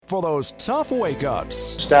for those tough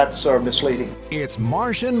wake-ups. Stats are misleading. It's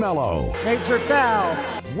Marsh and Mello. Major foul.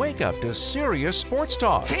 Wake up to serious sports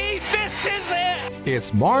talk. T-Fist is it.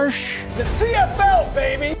 It's Marsh. The CFL,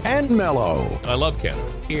 baby. And Mello. I love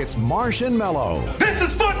Canada. It's Marsh and Mello. This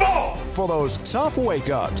is football. For those tough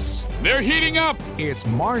wake-ups. They're heating up. It's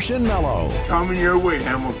Marsh and Mello. Coming your way,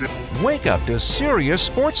 Hamilton. Wake up to serious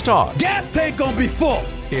sports talk. Gas tank gonna be full.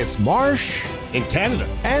 It's Marsh In Canada.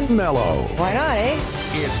 and Mello. Why not, eh?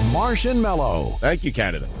 It's Marsh and Mello. Thank you,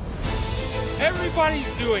 Canada. Everybody's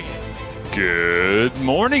doing it. Good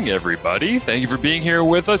morning, everybody. Thank you for being here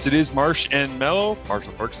with us. It is Marsh and Mello.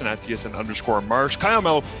 Marshall Ferguson at TSN_Marsh. Kyle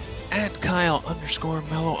Mello at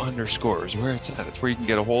Kyle_Mello_ is where it's at. It's where you can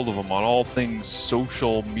get a hold of him on all things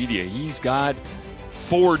social media. He's got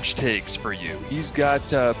Forge takes for you. He's got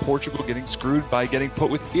Portugal getting screwed by getting put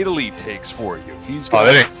with Italy takes for you. He's got,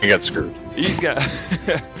 they didn't get screwed. He's got.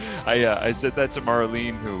 I said that to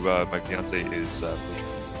Marlene, who my fiance is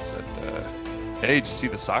Portuguese. I said, "Hey, did you see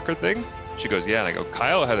the soccer thing?" She goes, "Yeah." And I go,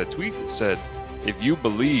 "Kyle had a tweet that said, if you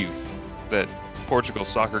believe that Portugal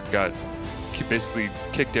soccer got basically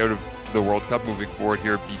kicked out of the World Cup moving forward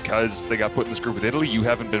here because they got put in this group with Italy, you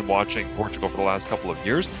haven't been watching Portugal for the last couple of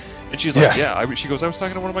years." And she's like, she goes, "I was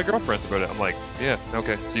talking to one of my girlfriends about it." I'm like, "Yeah,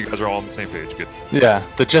 okay. So you guys are all on the same page. Good." Yeah,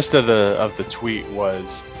 the gist of the tweet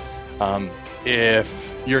was,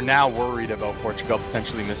 if you're now worried about Portugal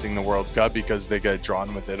potentially missing the World Cup because they get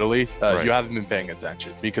drawn with Italy, Right. you haven't been paying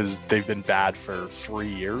attention because they've been bad for 3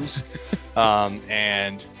 years,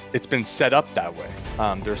 and it's been set up that way.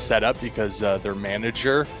 They're set up because their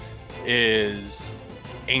manager is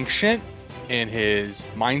ancient in his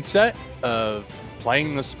mindset of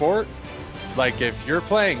playing the sport. Like, if you're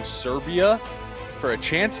playing Serbia for a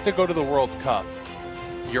chance to go to the World Cup,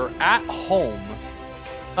 you're at home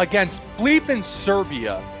against bleeping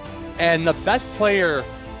Serbia, and the best player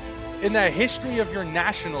in the history of your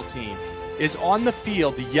national team is on the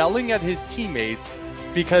field yelling at his teammates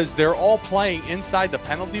because they're all playing inside the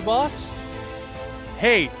penalty box.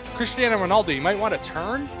 Hey, Cristiano Ronaldo, you might want to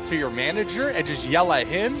turn to your manager and just yell at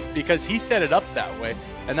him because he set it up that way,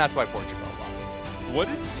 and that's why Portugal lost. What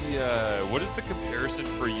is the comparison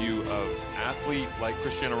for you of athlete like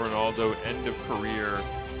Cristiano Ronaldo, end of career,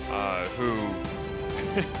 who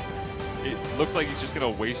it looks like he's just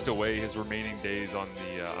going to waste away his remaining days on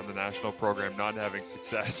the national program, not having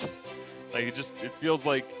success? Like, it feels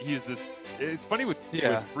like he's this. It's funny with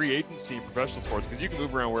free agency in professional sports because you can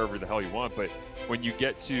move around wherever the hell you want, but when you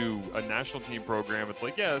get to a national team program, it's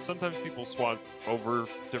like, yeah, sometimes people swap over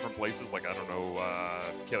different places. Like, I don't know,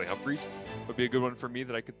 Kaylee Humphries would be a good one for me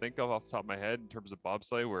that I could think of off the top of my head in terms of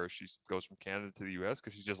bobsleigh, where she goes from Canada to the U.S.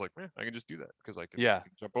 because she's just like, I can just do that because I can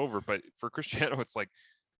jump over. But for Cristiano, it's like,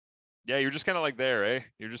 yeah, you're just kind of like there, eh?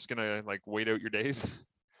 You're just gonna like wait out your days.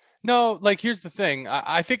 No, like, here's the thing.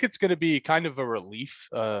 I think it's going to be kind of a relief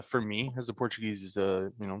for me as a Portuguese,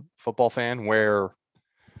 football fan, where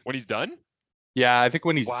When he's done? I think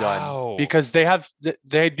when he's done, because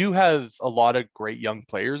they do have a lot of great young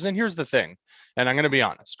players. And here's the thing, and I'm going to be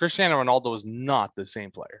honest, Cristiano Ronaldo is not the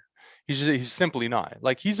same player. He's simply not.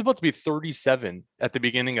 Like, he's about to be 37 at the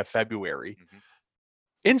beginning of February.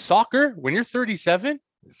 Mm-hmm. In soccer, when you're 37,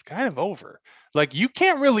 it's kind of over. Like, you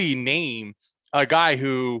can't really name a guy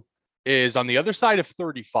who is on the other side of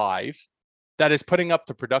 35 that is putting up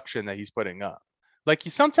the production that he's putting up. Like,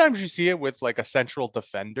 sometimes you see it with like a central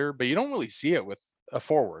defender, but you don't really see it with a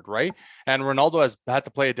forward, right? And Ronaldo has had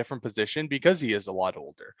to play a different position because he is a lot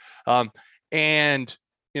older. And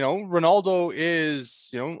Ronaldo is,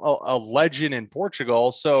 a legend in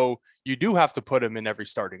Portugal, so you do have to put him in every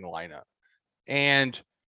starting lineup. And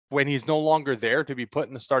when he's no longer there to be put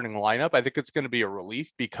in the starting lineup, I think it's going to be a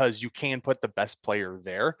relief because you can put the best player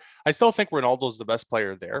there. I still think Ronaldo's the best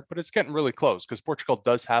player there, but it's getting really close because Portugal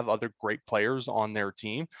does have other great players on their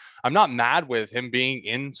team. I'm not mad with him being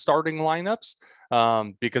in starting lineups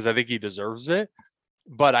because I think he deserves it.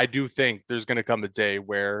 But I do think there's going to come a day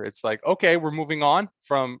where it's like, okay, we're moving on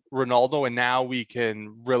from Ronaldo, and now we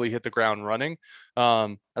can really hit the ground running.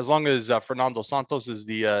 As long as Fernando Santos is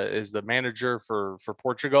the manager for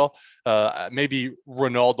Portugal, maybe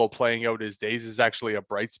Ronaldo playing out his days is actually a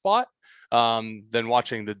bright spot than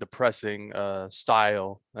watching the depressing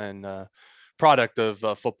style and product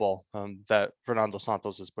of football that Fernando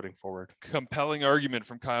Santos is putting forward. Compelling argument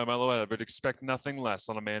from Kyle Mello. I would expect nothing less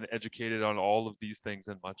on a man educated on all of these things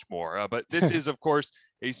and much more. But this is, of course,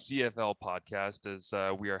 a CFL podcast, as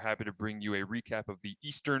we are happy to bring you a recap of the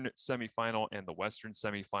Eastern semifinal and the Western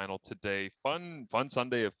semifinal today. Fun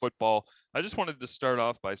Sunday of football. I just wanted to start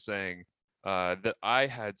off by saying that I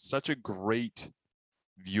had such a great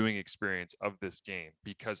viewing experience of this game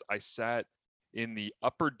because I sat in the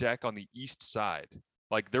upper deck on the east side.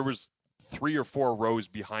 Like there was 3 or 4 rows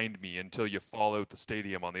behind me until you fall out the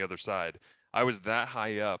stadium on the other side. I was that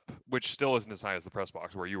high up, which still isn't as high as the press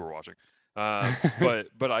box where you were watching.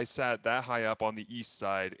 But I sat that high up on the east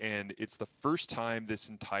side, and it's the first time this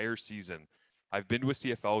entire season I've been to a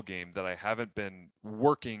CFL game that I haven't been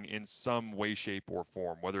working in some way, shape, or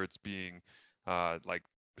form, whether it's being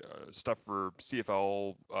stuff for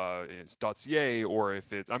CFL.ca or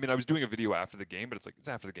if it's, I mean, I was doing a video after the game, but it's like, it's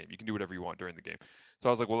after the game. You can do whatever you want during the game. So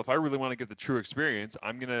I was like, well, if I really want to get the true experience,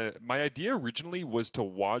 my idea originally was to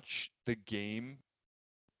watch the game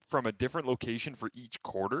from a different location for each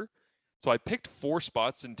quarter. So I picked 4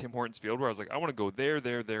 spots in Tim Hortons Field where I was like, I want to go there,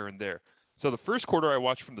 there, there, and there. So the first quarter I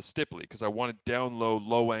watched from the Stipley because I wanted down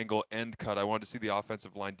low angle, end cut. I wanted to see the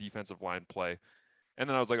offensive line, defensive line play. And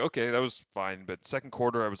then I was like, okay, that was fine. But second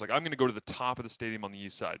quarter, I was like, I'm going to go to the top of the stadium on the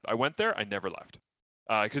east side. I went there. I never left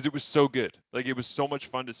because it was so good. Like, it was so much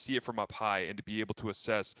fun to see it from up high and to be able to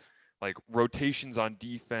assess, like, rotations on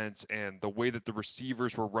defense and the way that the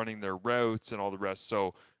receivers were running their routes and all the rest.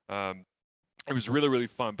 So it was really, really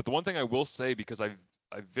fun. But the one thing I will say, because I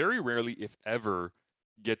very rarely, if ever,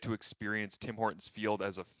 get to experience Tim Hortons Field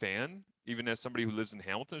as a fan, even as somebody who lives in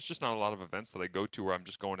Hamilton. It's just not a lot of events that I go to where I'm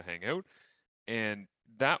just going to hang out. And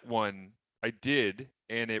that one I did,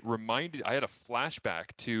 and it reminded, I had a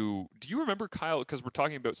flashback to, do you remember, Kyle, because we're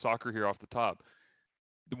talking about soccer here off the top,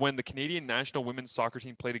 when the Canadian national women's soccer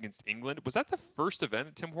team played against England? Was that the first event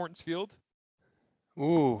at Tim Hortons Field?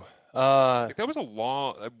 Ooh. Like, that was a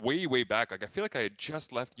long, way back. Like, I feel like I had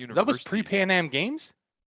just left university. That was pre-Pan Am Games?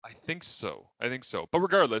 I think so. But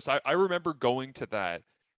regardless, I remember going to that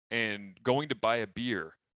and going to buy a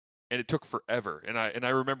beer, and it took forever. And I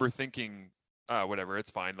remember thinking, whatever, it's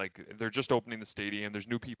fine. Like, they're just opening the stadium. There's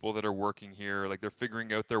new people that are working here. Like, they're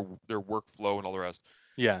figuring out their workflow and all the rest.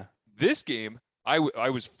 Yeah. This game, I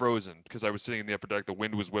was frozen because I was sitting in the upper deck. The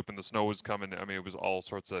wind was whipping. The snow was coming. I mean, it was all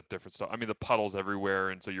sorts of different stuff. I mean, the puddles everywhere.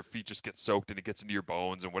 And so your feet just get soaked and it gets into your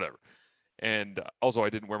bones and whatever. And also, I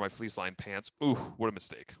didn't wear my fleece line pants. Ooh, what a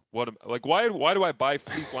mistake. Why do I buy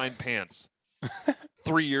fleece line pants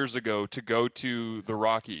 3 years ago to go to the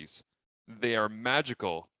Rockies? They are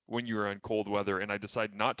magical when you're in cold weather, and I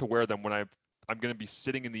decide not to wear them when I'm going to be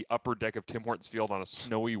sitting in the upper deck of Tim Hortons Field on a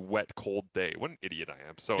snowy, wet, cold day. What an idiot I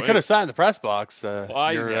am. So you could have sat in the press box.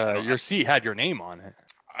 Well, your seat had your name on it.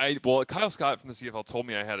 Kyle Scott from the CFL told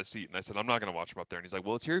me I had a seat, and I said, I'm not going to watch him up there. And he's like,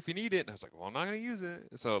 well, it's here if you need it. And I was like, well, I'm not going to use it.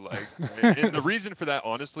 So, like, and the reason for that,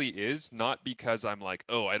 honestly, is not because I'm like,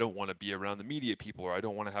 oh, I don't want to be around the media people or I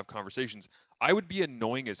don't want to have conversations. I would be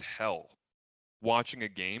annoying as hell watching a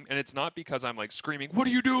game. And it's not because I'm like screaming, what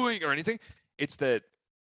are you doing, or anything. It's that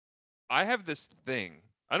I have this thing.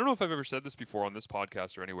 I don't know if I've ever said this before on this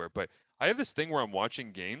podcast or anywhere, but I have this thing where I'm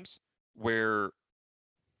watching games where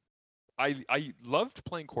I loved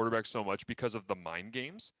playing quarterback so much because of the mind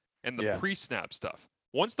games and the pre-snap stuff.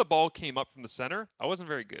 Once the ball came up from the center, I wasn't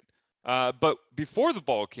very good. But before the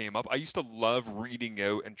ball came up, I used to love reading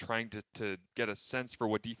out and trying to get a sense for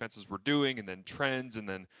what defenses were doing, and then trends, and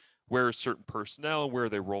then where is certain personnel, where are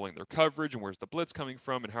they rolling their coverage, and where's the blitz coming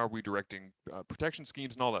from, and how are we directing protection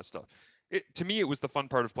schemes and all that stuff. To me, it was the fun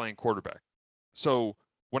part of playing quarterback. So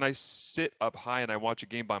when I sit up high and I watch a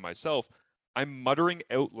game by myself, I'm muttering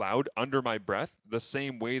out loud under my breath the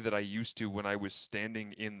same way that I used to when I was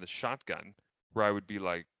standing in the shotgun, where I would be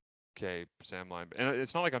like, okay, Sam Line. And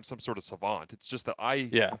it's not like I'm some sort of savant. It's just that I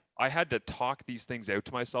had to talk these things out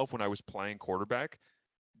to myself when I was playing quarterback,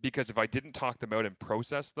 because if I didn't talk them out and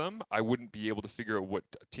process them, I wouldn't be able to figure out what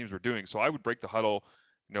teams were doing. So I would break the huddle,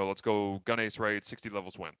 let's go gun ace right, 60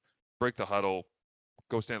 levels win. Break the huddle,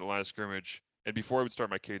 go stand at the line of scrimmage. And before I would start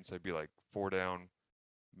my cadence, I'd be like, 4 down,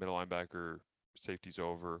 middle linebacker, safety's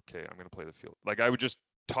over. Okay, I'm going to play the field. Like, I would just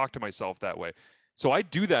talk to myself that way. So I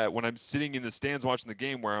do that when I'm sitting in the stands watching the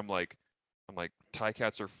game, where I'm like,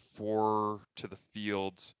 Ticats are 4 to the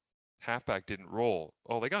field. Halfback didn't roll.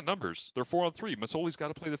 Oh, they got numbers. They're 4-on-3. Masoli's got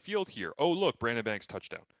to play the field here. Oh, look, Brandon Banks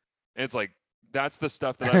touchdown. And it's like, that's the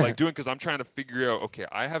stuff that I like doing, because I'm trying to figure out, okay,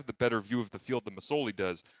 I have the better view of the field than Masoli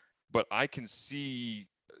does, but I can see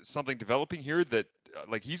something developing here that,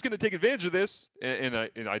 like, he's going to take advantage of this, and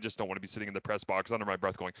I just don't want to be sitting in the press box under my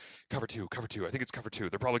breath going, cover two. I think it's cover 2.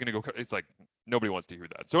 They're probably going to go. It's like, nobody wants to hear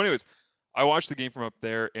that. So anyways, I watched the game from up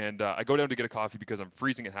there, and I go down to get a coffee because I'm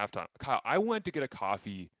freezing at halftime. Kyle, I went to get a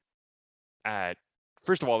coffee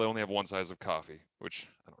first of all, they only have one size of coffee, which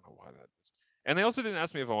I don't know why that is. And they also didn't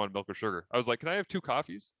ask me if I wanted milk or sugar. I was like, can I have 2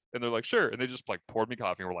 coffees? And they're like, sure. And they just like poured me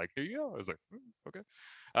coffee and were like, here you go. I was like,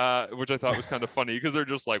 okay. Which I thought was kind of funny because they're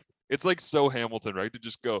just like, it's like so Hamilton, right? To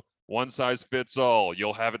just go one size fits all.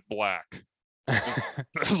 You'll have it black.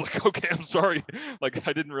 I was like, okay, I'm sorry. Like,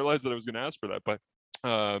 I didn't realize that I was going to ask for that. But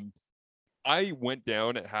I went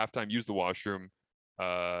down at halftime, used the washroom,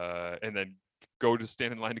 and then go to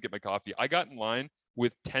stand in line to get my coffee. I got in line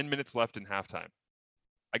with 10 minutes left in halftime.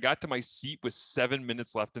 I got to my seat with 7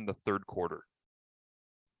 minutes left in the third quarter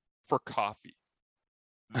for coffee.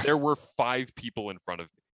 There were 5 people in front of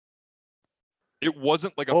me. It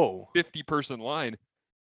wasn't like a 50-person line.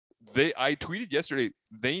 I tweeted yesterday,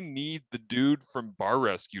 they need the dude from Bar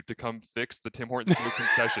Rescue to come fix the Tim Hortons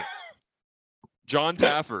concessions. John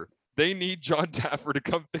Taffer. They need John Taffer to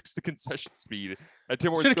come fix the concession speed at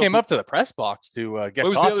Tim Hortons. Should have came up to the press box to get it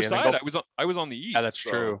was coffee. The other side. I was on the east. Yeah, that's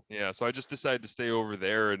true. Yeah, so I just decided to stay over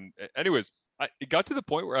there. And anyways, it got to the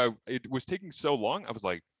point where it was taking so long. I was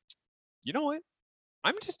like, you know what?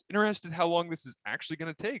 I'm just interested how long this is actually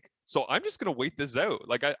going to take. So I'm just going to wait this out.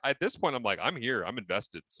 Like at this point, I'm like, I'm here. I'm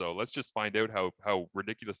invested. So let's just find out how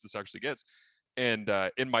ridiculous this actually gets. And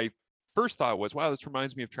in my first thought was, wow, this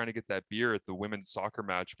reminds me of trying to get that beer at the women's soccer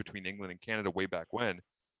match between England and Canada way back when.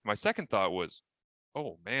 My second thought was,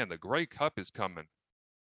 oh man, the Grey Cup is coming.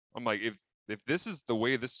 I'm like, if this is the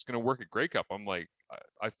way this is going to work at Grey Cup, I'm like,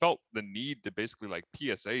 I felt the need to basically like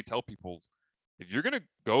PSA, tell people, if you're going to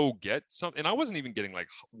go get something, and I wasn't even getting like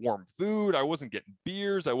warm food. I wasn't getting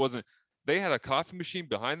beers. They had a coffee machine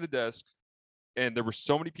behind the desk, and there were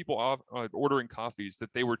so many people ordering coffees that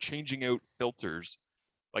they were changing out filters,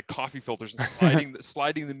 like coffee filters, and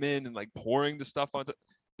sliding them in and like pouring the stuff onto,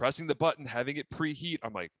 pressing the button, having it preheat.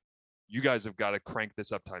 I'm like, you guys have got to crank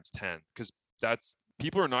this up times 10, because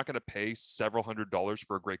people are not going to pay several $100s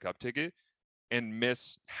for a Grey Cup ticket and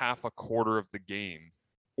miss half a quarter of the game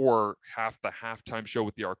or half the halftime show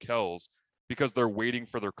with the Arkells because they're waiting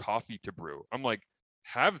for their coffee to brew. I'm like,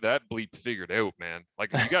 have that bleep figured out, man.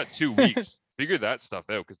 Like, you got 2 weeks, figure that stuff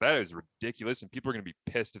out, because that is ridiculous and people are going to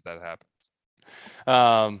be pissed if that happens.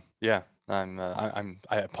 Yeah, I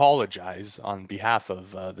apologize on behalf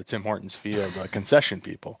of the Tim Hortons Field concession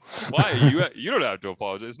people. Why? You don't have to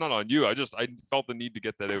apologize. It's not on you. I felt the need to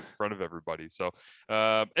get that out in front of everybody. So,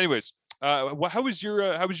 anyways, how was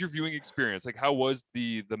your viewing experience? Like, how was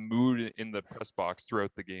the mood in the press box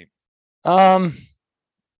throughout the game?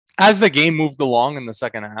 As the game moved along in the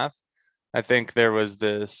second half, I think there was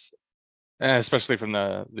this, especially from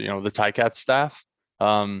the Ticats staff,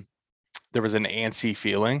 there was an antsy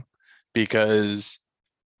feeling, because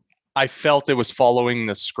I felt it was following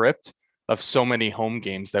the script of so many home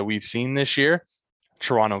games that we've seen this year.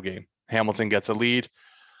 Toronto game, Hamilton gets a lead,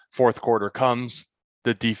 fourth quarter comes,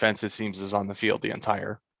 the defense, it seems, is on the field the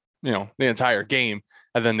entire game,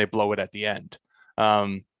 and then they blow it at the end.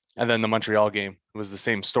 And then the Montreal game was the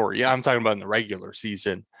same story. Yeah, I'm talking about in the regular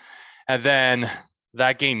season. And then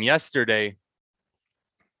that game yesterday,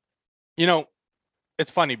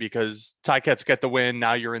 it's funny because Ticats get the win.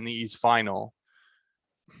 Now you're in the East final.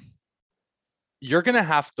 You're going to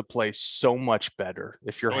have to play so much better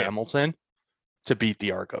if you're Hamilton to beat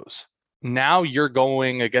the Argos. Now you're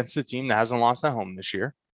going against a team that hasn't lost at home this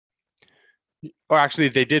year. Or actually,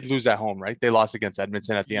 they did lose at home, right? They lost against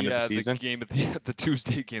Edmonton at the end of the season. The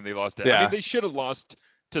Tuesday game, they lost. Yeah. I mean, they should have lost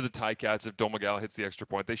to the Ticats if Domagal hits the extra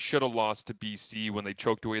point. They should have lost to BC when they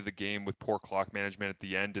choked away the game with poor clock management at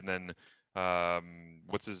the end. And then,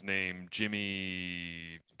 what's his name?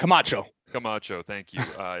 Jimmy Camacho, thank you.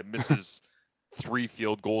 Misses 3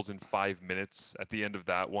 field goals in 5 minutes at the end of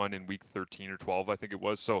that one in week 13 or 12, I think it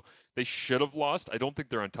was. So they should have lost. I don't think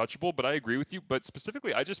they're untouchable, but I agree with you. But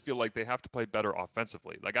specifically, I just feel like they have to play better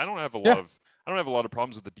offensively. Like, I don't have a lot of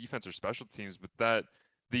problems with the defense or special teams, but that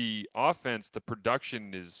the offense, the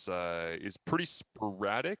production is pretty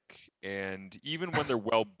sporadic, and even when they're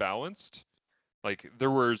well balanced, like, there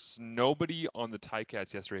was nobody on the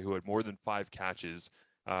Ticats yesterday who had more than 5 catches.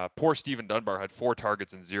 Poor Steven Dunbar had 4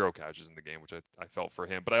 targets and 0 catches in the game, which I felt for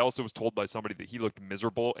him. But I also was told by somebody that he looked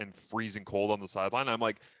miserable and freezing cold on the sideline. I'm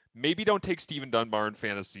like, maybe don't take Steven Dunbar in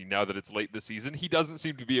fantasy now that it's late in the season. He doesn't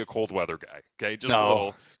seem to be a cold weather guy. Okay, just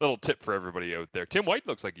a little tip for everybody out there. Tim White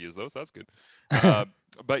looks like he is, though, so that's good.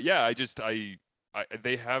 But yeah,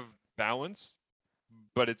 they have balance,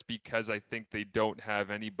 but it's because I think they don't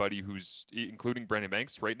have anybody who's, including Brandon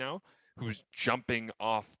Banks right now, who's jumping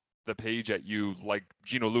off the page at you like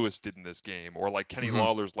Gino Lewis did in this game, or like Kenny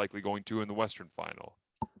Lawler's likely going to in the Western final.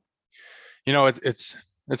 It's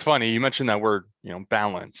funny you mentioned that word,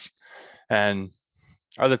 balance. And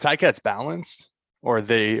are the Ticats balanced, or are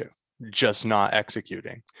they just not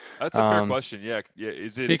executing. That's a fair question. Yeah.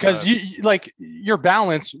 Is it because you like your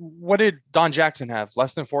balance? What did Don Jackson have?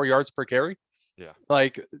 Less than 4 yards per carry. Yeah.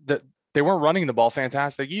 Like they weren't running the ball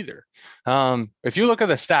fantastic either. If you look at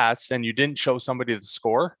the stats and you didn't show somebody the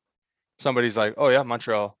score, somebody's like, oh yeah,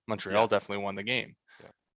 Montreal definitely won the game. Yeah.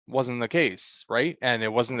 Wasn't the case, right? And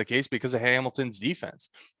it wasn't the case because of Hamilton's defense.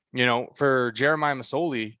 You know, for Jeremiah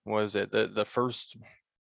Masoli, was it the first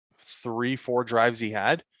 3-4 drives he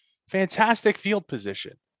had? Fantastic field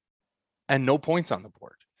position and no points on the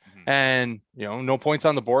board. Mm-hmm. And, you know, no points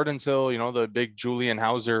on the board until, you know, the big Julian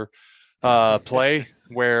Hauser play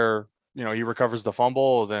where, you know, he recovers the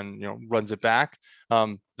fumble, then, you know, runs it back.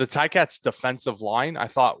 The Ticats defensive line, I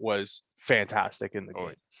thought, was fantastic in the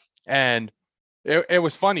game. And it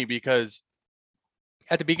was funny because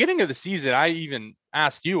at the beginning of the season, I even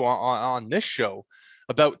asked you on this show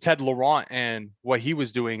about Ted Laurent and what he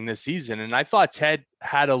was doing this season. And I thought Ted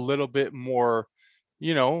had a little bit more,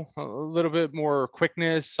 you know, a little bit more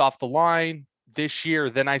quickness off the line this year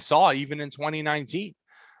than I saw even in 2019.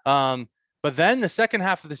 But then the second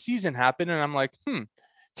half of the season happened and I'm like,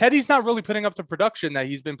 Teddy's not really putting up the production that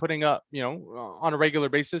he's been putting up, you know, on a regular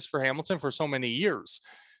basis for Hamilton for so many years.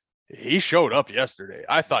 He showed up yesterday.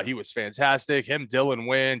 I thought he was fantastic. Him, Dylan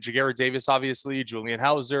Wynn, Jagger Davis, obviously, Julian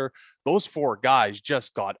Hauser, those 4 guys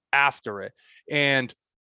just got after it. And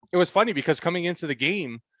it was funny because coming into the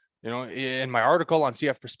game, you know, in my article on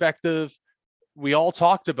CF Perspective, we all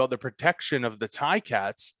talked about the protection of the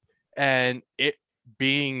Ticats and it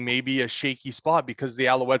being maybe a shaky spot because the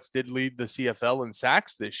Alouettes did lead the CFL in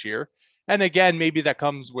sacks this year. And again, maybe that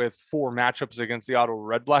comes with 4 matchups against the Ottawa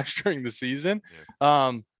Redblacks during the season.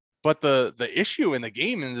 Yeah. But the issue in the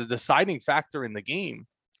game and the deciding factor in the game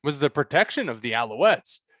was the protection of the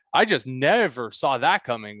Alouettes. I just never saw that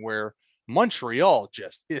coming, where Montreal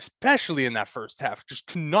just, especially in that first half, just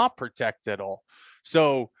could not protect at all.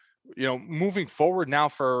 So, you know, moving forward now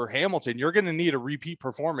for Hamilton, you're going to need a repeat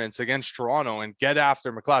performance against Toronto and get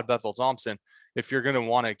after McLeod Bethel Thompson if you're going to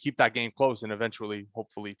want to keep that game close and eventually,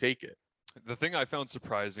 hopefully, take it. The thing I found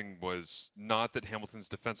surprising was not that Hamilton's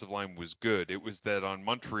defensive line was good. It was that on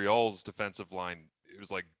Montreal's defensive line, it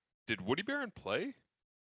was like, did Woody Barron play?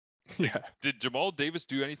 Yeah. Did Jamal Davis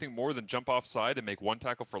do anything more than jump offside and make 1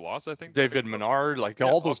 tackle for loss? I think David Menard,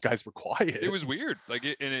 all those guys were quiet. It was weird. I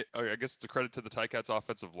guess it's a credit to the Ticats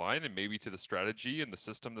offensive line and maybe to the strategy and the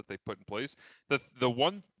system that they put in place.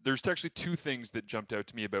 There's actually 2 things that jumped out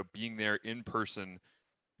to me about being there in person,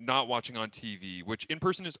 not watching on TV, which in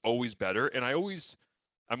person is always better. And I'm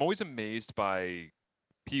always amazed by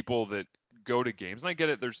people that go to games. And I get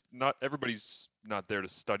it. Everybody's not there to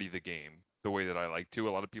study the game the way that I like to.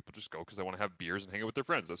 A lot of people just go because they want to have beers and hang out with their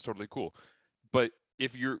friends. That's totally cool. But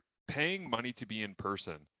if you're paying money to be in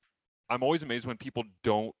person, I'm always amazed when people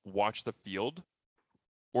don't watch the field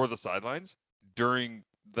or the sidelines during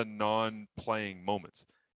the non-playing moments,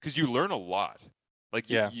 because you learn a lot. Like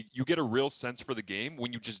you get a real sense for the game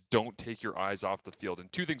when you just don't take your eyes off the field.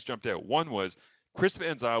 And 2 things jumped out. One was Chris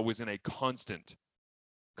Van Zyl was in a constant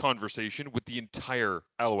conversation with the entire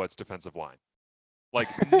Alouettes defensive line. Like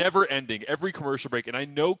never ending, every commercial break. And I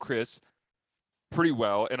know Chris pretty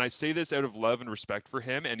well, and I say this out of love and respect for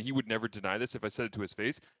him, and he would never deny this if I said it to his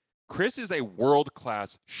face. Chris is a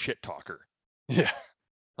world-class shit talker. Yeah.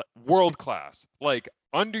 World class. Like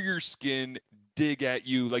under your skin, dig at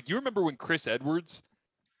you. Like, you remember when Chris Edwards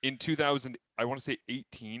in 2000, I want to say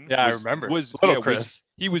 18. Yeah, I remember. Chris.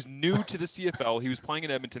 He was new to the CFL. He was playing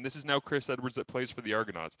in Edmonton. This is now Chris Edwards that plays for the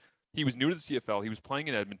Argonauts. He was new to the CFL. He was playing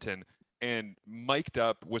in Edmonton, and mic'd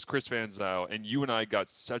up was Chris Van Zyl, and you and I got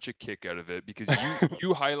such a kick out of it because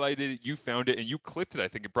you highlighted it, you found it, and you clipped it. I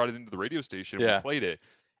think it brought it into the radio station. Yeah. We played it,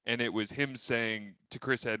 and it was him saying to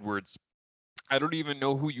Chris Edwards, "I don't even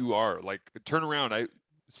know who you are. Like, turn around.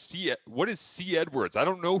 What is C. Edwards? I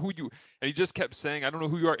don't know who you." And he just kept saying, "I don't know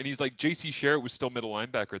who you are." And he's like, JC Sherritt was still middle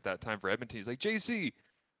linebacker at that time for Edmonton. He's like, JC,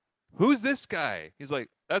 who's this guy? He's like,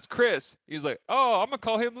 that's Chris. He's like, oh, I'm gonna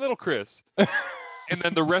call him Little Chris. And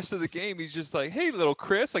then the rest of the game, he's just like, hey, Little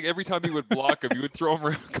Chris. Like, every time he would block him, you would throw him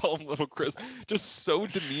around, call him Little Chris. Just so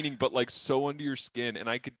demeaning, but like so under your skin. And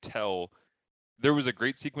I could tell there was a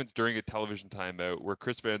great sequence during a television timeout where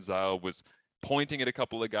Chris Van Zyl was pointing at a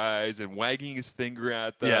couple of guys and wagging his finger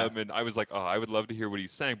at them. Yeah. And I was like, oh, I would love to hear what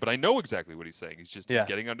he's saying, but I know exactly what he's saying. He's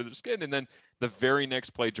getting under their skin. And then the very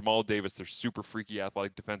next play, Jamal Davis, their super freaky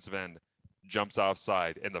athletic defensive end, jumps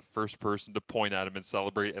offside, and the first person to point at him and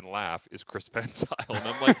celebrate and laugh is Chris Van Zyl. And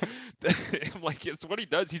I'm like, it's what he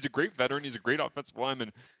does. He's a great veteran. He's a great offensive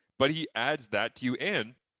lineman, but he adds that to you.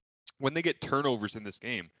 And when they get turnovers in this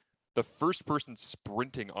game, the first person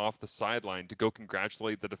sprinting off the sideline to go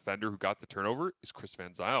congratulate the defender who got the turnover is Chris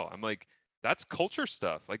Van Zyl. I'm like, that's culture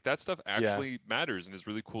stuff. Like that stuff actually matters and is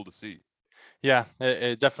really cool to see. Yeah,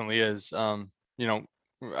 it definitely is. You know,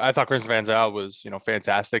 I thought Chris Van Zyl was,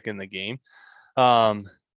 fantastic in the game.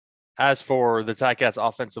 As for the Ticats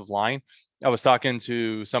offensive line, I was talking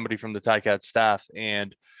to somebody from the Ticats staff,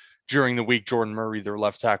 and during the week, Jordan Murray, their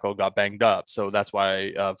left tackle, got banged up. So that's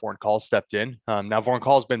why Vorn Call stepped in. Now, Vorn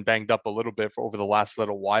Call's been banged up a little bit over the last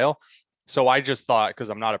little while. So I just thought, because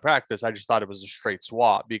I'm not at practice, I just thought it was a straight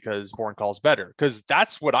swap because Vorn Call's better. Because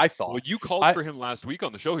that's what I thought. Well, you called for him last week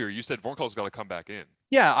on the show here. You said Vorn Call's got to come back in.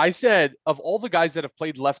 Yeah, I said, of all the guys that have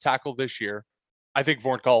played left tackle this year, I think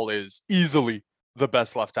Vorn Call is easily the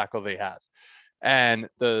best left tackle they have. And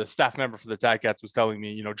the staff member for the Ticats was telling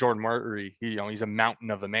me, Jordan Murray, he's a mountain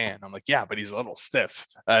of a man. I'm like, yeah, but he's a little stiff.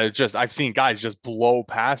 I've seen guys just blow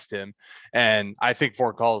past him, and I think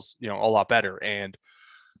Vorn Call's, a lot better. And,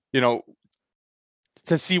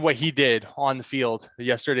 to see what he did on the field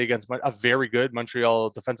yesterday against a very good Montreal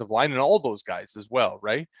defensive line and all those guys as well,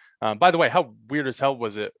 right? By the way, how weird as hell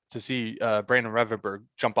was it to see Brandon Revenberg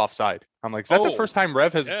jump offside? I'm like, is that the first time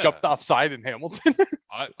Rev has jumped offside in Hamilton?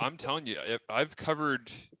 I'm telling you, I've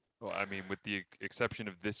covered, with the exception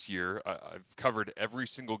of this year, I've covered every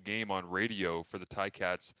single game on like for the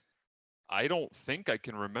Ticats. I don't think I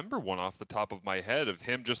can remember one off the top of my head of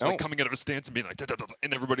him just like coming out of a stance and being like,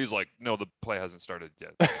 and everybody's like, no, the play hasn't started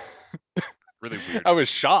yet. Really weird. I was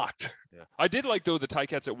shocked. Yeah, I did like though the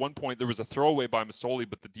Ticats at one point there was a throwaway by Masoli,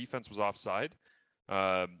 but the defense was offside,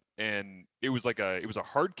 and it was a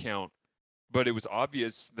hard count, but it was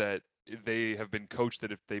obvious that they have been coached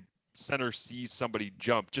that if they center sees somebody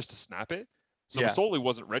jump just to snap it. So Masoli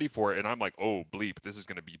wasn't ready for it, and I'm like, oh, bleep, this is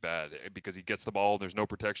going to be bad because he gets the ball, and there's no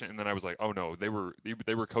protection. And then I was like, oh, no, they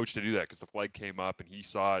were coached to do that because the flag came up, and he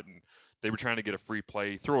saw it, and they were trying to get a free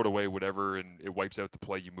play, throw it away, whatever, and it wipes out the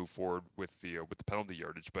play. You move forward with the penalty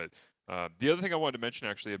yardage. But the other thing I wanted to mention,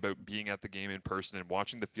 actually, about being at the game in person and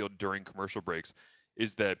watching the field during commercial breaks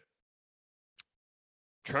is that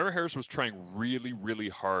Trevor Harris was trying really, really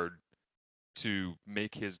hard to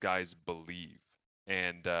make his guys believe.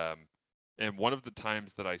 And one of the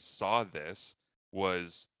times that I saw this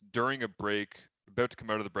was during a break, about to come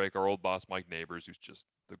out of the break, our old boss, Mike Neighbors, who's just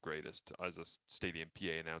the greatest as a stadium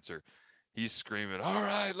PA announcer, he's screaming, all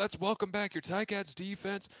right, let's welcome back your Ticats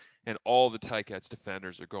defense. And all the Ticats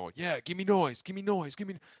defenders are going, yeah, give me noise, give me noise, give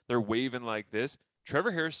me. They're waving like this.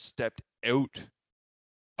 Trevor Harris stepped out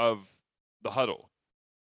of the huddle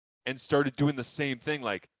and started doing the same thing,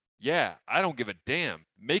 like, yeah, I don't give a damn.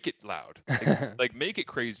 Make it loud. Like make it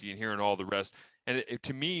crazy and hearing all the rest. And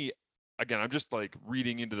to me, again, I'm just like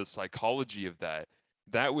reading into the psychology of that.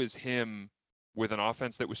 That was him with an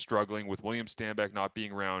offense that was struggling, with William Stanback not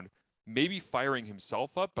being around, maybe firing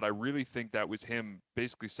himself up. But I really think that was him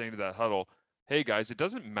basically saying to that huddle, hey, guys, it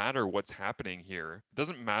doesn't matter what's happening here. It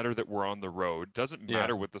doesn't matter that we're on the road. It doesn't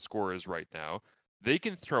matter what the score is right now. They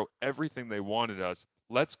can throw everything they want at us.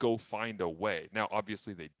 Let's go find a way. Now,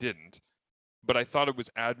 obviously they didn't, but I thought it was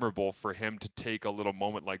admirable for him to take a little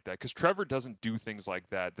moment like that because Trevor doesn't do things like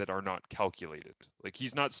that are not calculated. Like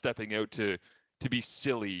he's not stepping out to be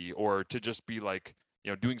silly or to just be like,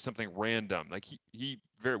 doing something random. Like he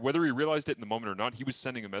whether he realized it in the moment or not, he was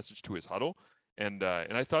sending a message to his huddle. And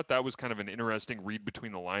I thought that was kind of an interesting read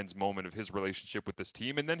between the lines moment of his relationship with this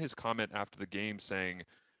team. And then his comment after the game saying,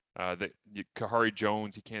 that Kahari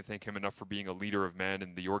Jones, he can't thank him enough for being a leader of men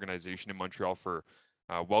and the organization in Montreal for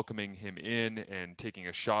welcoming him in and taking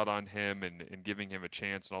a shot on him and giving him a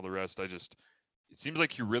chance and all the rest. It seems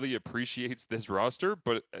like he really appreciates this roster,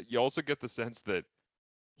 but you also get the sense that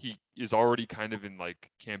he is already kind of in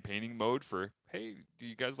like campaigning mode for, hey, do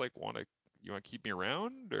you guys want to keep me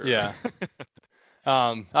around? Or? Yeah.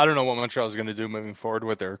 I don't know what Montreal is going to do moving forward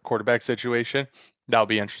with their quarterback situation. That'll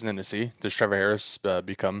be interesting to see. Does Trevor Harris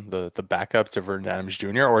become the backup to Vernon Adams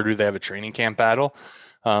Jr., or do they have a training camp battle?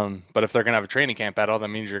 But if they're going to have a training camp battle, that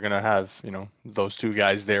means you're going to have, those two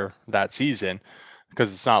guys there that season,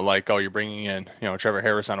 because it's not like, oh, you're bringing in, Trevor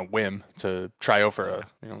Harris on a whim to try out for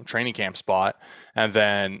a, training camp spot, and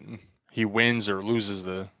then he wins or loses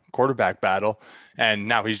the quarterback battle, and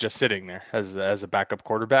now he's just sitting there as a backup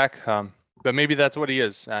quarterback. But maybe that's what he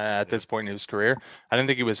is at this point in his career. I didn't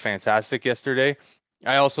think he was fantastic yesterday.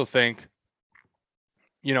 I also think,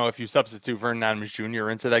 if you substitute Vernon Adams Jr.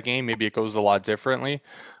 into that game, maybe it goes a lot differently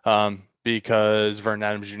because Vernon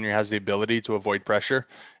Adams Jr. has the ability to avoid pressure.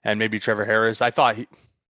 And maybe Trevor Harris, I thought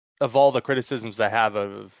of all the criticisms I have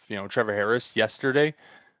of, Trevor Harris yesterday,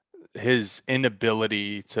 his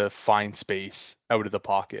inability to find space out of the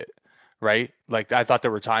pocket, right? Like I thought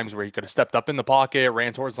there were times where he could have stepped up in the pocket,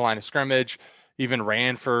 ran towards the line of scrimmage, even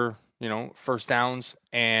ran for, first downs,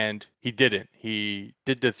 and he didn't. He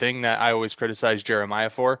did the thing that I always criticize Jeremiah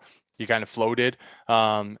for. He kind of floated,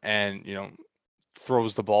 and,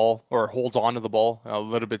 throws the ball or holds on to the ball a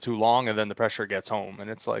little bit too long, and then the pressure gets home. And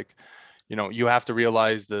it's like, you have to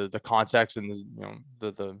realize the context and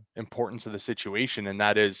the importance of the situation. And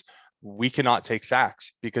that is, we cannot take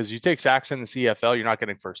sacks, because you take sacks in the CFL, you're not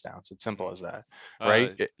getting first downs. It's simple as that,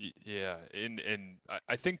 right? Yeah, and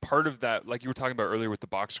I think part of that, like you were talking about earlier with the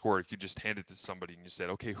box score, if you just hand it to somebody and you said,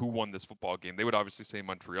 okay, who won this football game? They would obviously say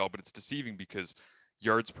Montreal, but it's deceiving because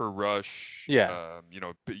yards per rush,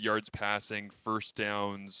 yards passing, first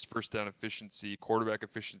down efficiency, quarterback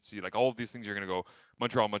efficiency, like all of these things, you're going to go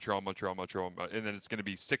Montreal, and then it's going to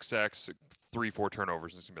be 6 sacks, 3-4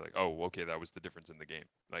 turnovers, and it's going to be like, oh, okay, that was the difference in the game.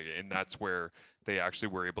 Like, and that's where they actually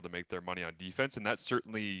were able to make their money on defense, and that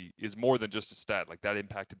certainly is more than just a stat. Like, that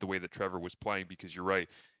impacted the way that Trevor was playing, because you're right,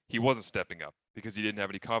 he wasn't stepping up because he didn't have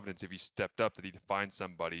any confidence if he stepped up that he'd find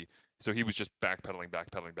somebody. So he was just backpedaling.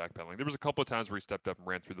 There was a couple of times where he stepped up and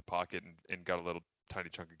ran through the pocket and got a little tiny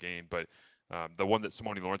chunk of gain. But the one that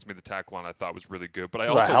Simone Lawrence made the tackle on, I thought was really good. But it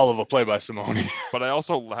was a hell of a play by Simone. But I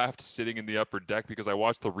also laughed sitting in the upper deck because I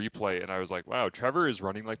watched the replay and I was like, wow, Trevor is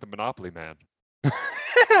running like the Monopoly man.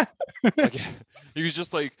 Like, he was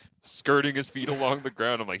just like skirting his feet along the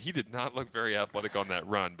ground. I'm like, he did not look very athletic on that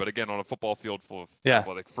run. But again, on a football field full of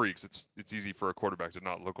athletic freaks, it's easy for a quarterback to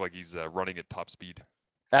not look like he's running at top speed.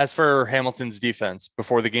 As for Hamilton's defense,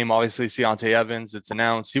 before the game, obviously, Deontay Evans, it's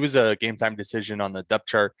announced. He was a game time decision on the depth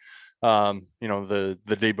chart, the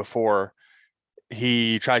day before.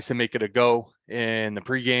 He tries to make it a go in the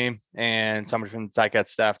pregame, and somebody from the Ticats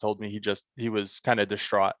staff told me he was kind of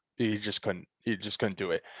distraught. He just couldn't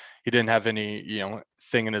do it. He didn't have any,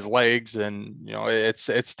 thing in his legs, and,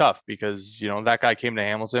 it's tough because, that guy came to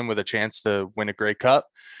Hamilton with a chance to win a Grey Cup,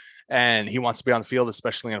 and he wants to be on the field,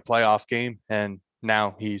 especially in a playoff game. And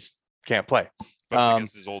now he's can't play.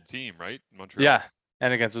 Against his old team, right? Montreal. Yeah,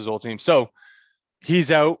 and against his old team. So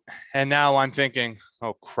he's out, and now I'm thinking,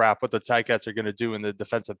 oh crap, what the Ticats are going to do in the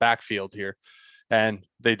defensive backfield here. And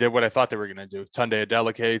they did what I thought they were going to do. Tunde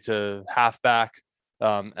Adeleke to halfback,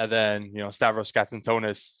 and then Stavros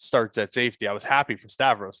Katsantonis starts at safety. I was happy for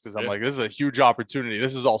Stavros because I'm like, this is a huge opportunity.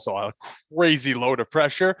 This is also a crazy load of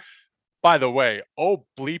pressure. By the way,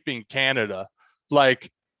 bleeping Canada,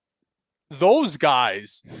 like, those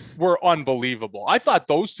guys were unbelievable. I thought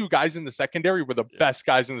those two guys in the secondary were the best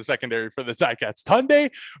guys in the secondary for the Ticats.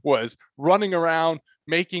 Tunde was running around,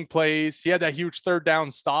 making plays. He had that huge third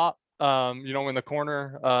down stop, in the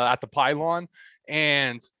corner at the pylon.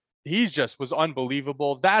 And he just was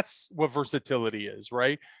unbelievable. That's what versatility is,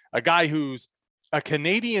 right? A guy who's a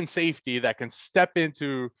Canadian safety that can step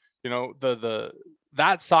into,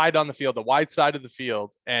 that side on the field, the wide side of the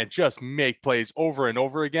field, and just make plays over and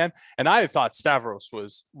over again. And I thought Stavros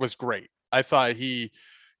was great. I thought he,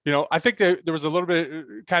 I think there was a little bit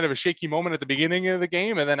kind of a shaky moment at the beginning of the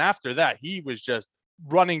game. And then after that, he was just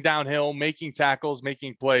running downhill, making tackles,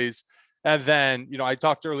 making plays. And then, I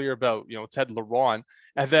talked earlier about, Ted Laurent.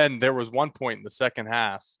 And then there was one point in the second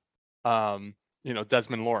half,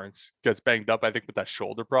 Desmond Lawrence gets banged up, I think, with that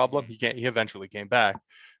shoulder problem. He eventually came back.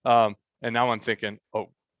 And now I'm thinking,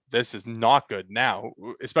 oh, this is not good now,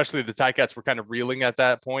 especially the Ticats were kind of reeling at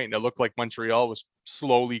that point. And it looked like Montreal was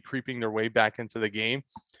slowly creeping their way back into the game.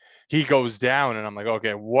 He goes down, and I'm like,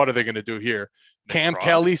 okay, what are they going to do here? Cam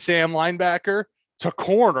Kelly, Sam linebacker to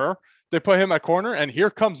corner. They put him at corner, and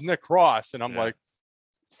here comes Nick Ross. And I'm like,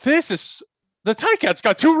 the Ticats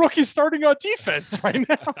got 2 rookies starting on defense right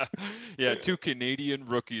now. Yeah, 2 Canadian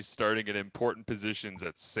rookies starting at important positions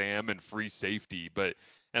at Sam and free safety.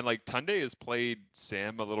 And like Tunde has played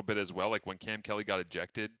Sam a little bit as well. Like when Cam Kelly got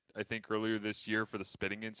ejected, I think earlier this year for the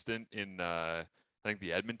spitting incident in I think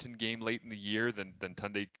the Edmonton game late in the year, then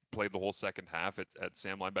Tunde played the whole second half at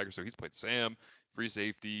Sam linebacker. So he's played Sam, free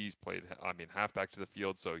safety. He's played, halfback to the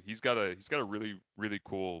field. So he's got a really, really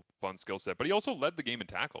cool, fun skill set. But he also led the game in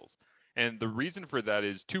tackles. And the reason for that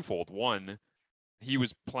is twofold. One, he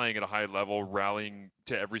was playing at a high level, rallying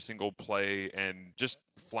to every single play and just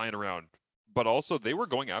flying around. But also, they were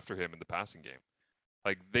going after him in the passing game.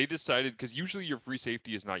 Like, they decided, because usually your free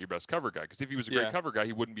safety is not your best cover guy. Because if he was a great cover guy,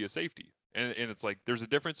 he wouldn't be a safety. And it's like, there's a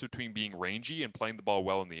difference between being rangy and playing the ball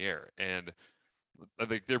well in the air. And I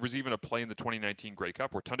think there was even a play in the 2019 Grey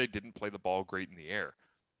Cup where Tunde didn't play the ball great in the air.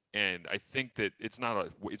 And I think that it's not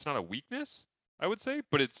a weakness, I would say,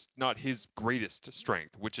 but it's not his greatest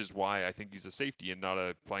strength, which is why I think he's a safety and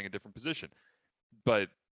not playing a different position. But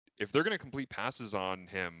if they're going to complete passes on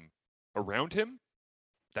him, around him,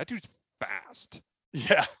 that dude's fast.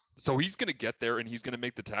 Yeah. So he's going to get there and he's going to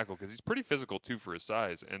make the tackle because he's pretty physical too for his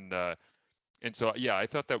size. And so, yeah, I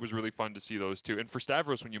thought that was really fun to see those two. And for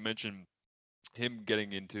Stavros, when you mentioned him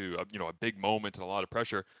getting into a big moment and a lot of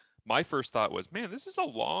pressure, my first thought was, man, this is a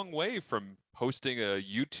long way from hosting a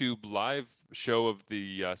YouTube live show of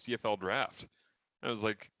the CFL draft. I was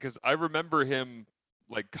like, because I remember him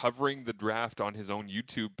like covering the draft on his own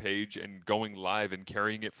YouTube page and going live and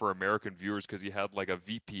carrying it for American viewers because he had like a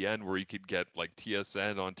VPN where he could get like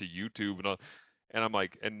TSN onto YouTube and all. And I'm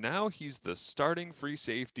like, and now he's the starting free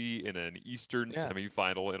safety in an Eastern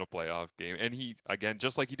semifinal in a playoff game. And he, again,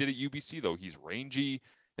 just like he did at UBC, though, he's rangy.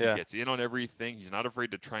 He gets in on everything. He's not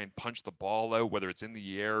afraid to try and punch the ball out, whether it's in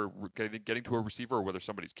the air, getting to a receiver, or whether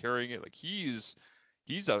somebody's carrying it. Like he's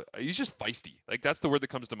just feisty. Like that's the word that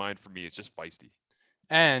comes to mind for me. It's just feisty.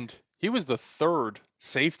 And he was the third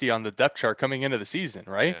safety on the depth chart coming into the season,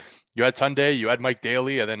 right? Yeah. You had Tunde, you had Mike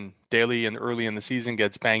Daly, and then Daly early in the season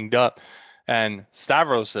gets banged up. And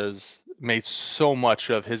Stavros has made so much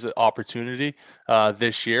of his opportunity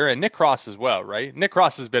this year, and Nick Cross as well, right? Nick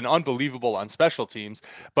Cross has been unbelievable on special teams,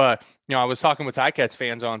 but I was talking with Ticats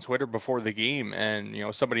fans on Twitter before the game,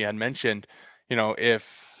 and somebody had mentioned,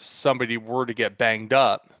 if somebody were to get banged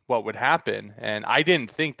up, what would happen? And I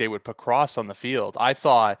didn't think they would put Cross on the field. I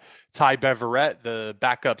thought Ty Beverett, the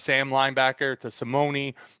backup Sam linebacker to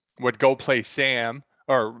Simone, would go play Sam,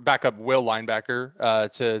 or backup Will linebacker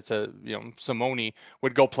to Simone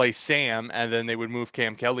would go play Sam, and then they would move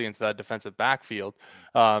Cam Kelly into that defensive backfield.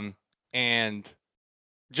 And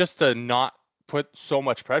just to not put so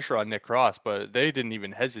much pressure on Nick Cross, but they didn't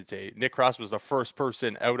even hesitate. Nick Cross was the first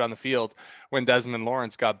person out on the field when Desmond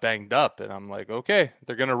Lawrence got banged up. And I'm like, okay,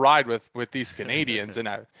 they're going to ride with these Canadians. And,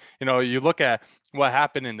 you look at what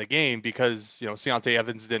happened in the game because, Seontae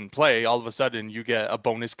Evans didn't play. All of a sudden you get a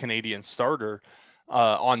bonus Canadian starter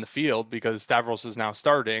on the field because Stavros is now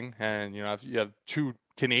starting. And, you have two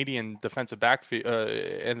Canadian defensive backfield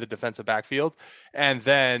in the defensive backfield. And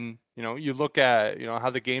then, you look at, how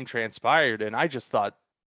the game transpired, and I just thought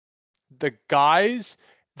the guys,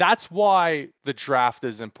 that's why the draft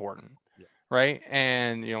is important. Yeah. Right.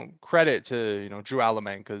 And, credit to, Drew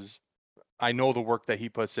Alamang, because I know the work that he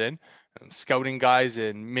puts in scouting guys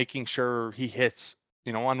and making sure he hits,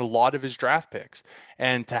 on a lot of his draft picks,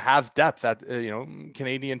 and to have depth at,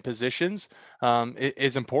 Canadian positions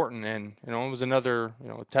is important. And, it was another,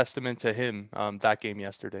 testament to him that game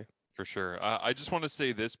yesterday. For sure. I just want to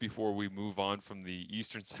say this before we move on from the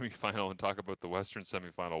Eastern semifinal and talk about the Western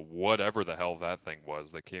semifinal, whatever the hell that thing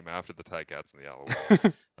was that came after the Ticats and the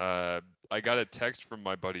Alouettes. I got a text from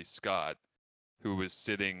my buddy Scott, who was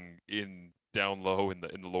sitting down low in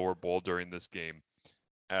the lower bowl during this game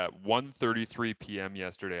at 1:33 p.m.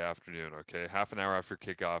 yesterday afternoon. Okay, half an hour after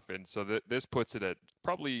kickoff, and so this puts it at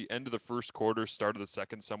probably end of the first quarter, start of the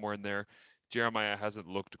second, somewhere in there. Jeremiah hasn't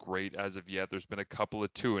looked great as of yet. There's been a couple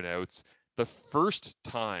of 2-and-outs. The first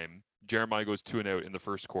time Jeremiah goes 2-and-out in the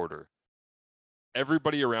first quarter,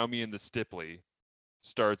 everybody around me in the Stipley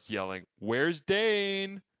starts yelling, "Where's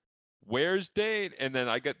Dane? Where's Dane?" And then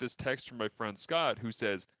I get this text from my friend Scott, who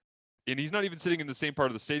says, and he's not even sitting in the same part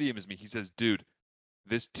of the stadium as me. He says, "Dude,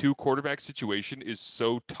 this 2-quarterback situation is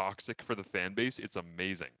so toxic for the fan base. It's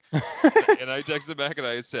amazing." And I texted back and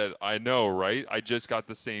I said, "I know, right? I just got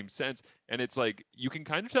the same sense." And it's like, you can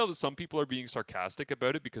kind of tell that some people are being sarcastic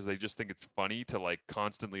about it because they just think it's funny to like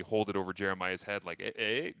constantly hold it over Jeremiah's head. Like,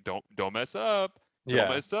 hey, don't mess up. Don't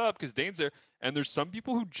mess up, because Dane's there. And there's some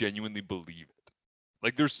people who genuinely believe it.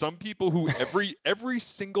 Like, there's some people who every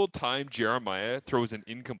single time Jeremiah throws an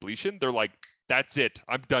incompletion, they're like, that's it.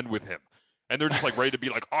 I'm done with him. And they're just like ready to be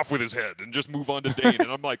like off with his head and just move on to Dane.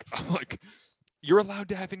 And I'm like, you're allowed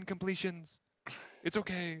to have incompletions. It's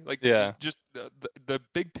okay. Like, just the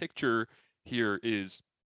big picture here is,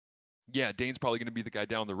 Dane's probably going to be the guy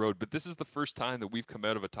down the road. But this is the first time that we've come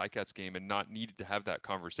out of a Ticats game and not needed to have that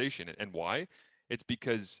conversation. And why? It's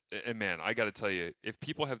because, and man, I got to tell you, if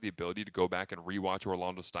people have the ability to go back and rewatch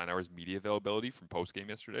Orlando Steinauer's media availability from post-game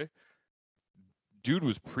yesterday, dude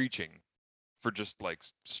was preaching for just like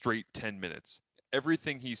straight 10 minutes.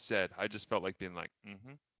 Everything he said, I just felt like being like,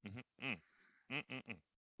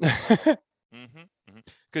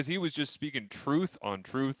 because he was just speaking truth on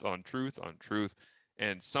truth on truth on truth.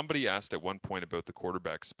 And somebody asked at one point about the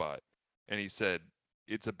quarterback spot, and he said,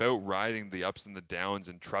 it's about riding the ups and the downs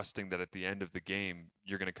and trusting that at the end of the game,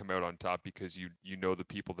 you're going to come out on top because you know the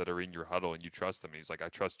people that are in your huddle and you trust them. And he's like, I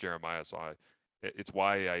trust Jeremiah, so it's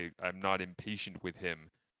why I'm not impatient with him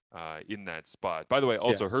in that spot. By the way,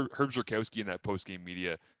 also Herb Zurkowski in that post-game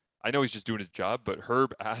media, I know he's just doing his job, but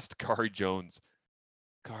Herb asked Khari Jones,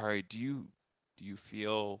 "Khari, do you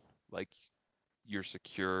feel like you're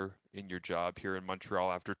secure in your job here in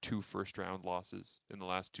Montreal after 2 first-round losses in the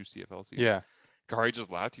last 2 CFL seasons? Yeah. Kari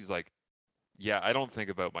just laughed. He's like, yeah, I don't think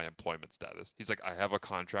about my employment status. He's like, I have a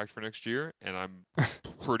contract for next year, and I'm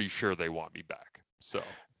pretty sure they want me back. So,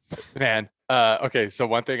 Man, okay. So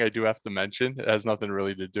one thing I do have to mention, it has nothing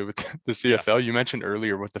really to do with the CFL. You mentioned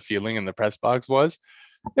earlier what the feeling in the press box was.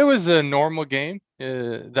 It was a normal game.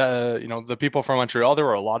 The people from Montreal, there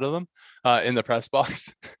were a lot of them in the press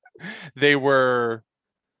box. They were,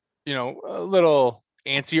 a little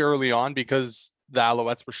antsy early on because the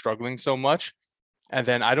Alouettes were struggling so much. And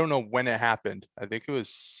then I don't know when it happened. I think it was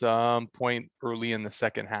some point early in the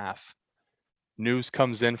second half. News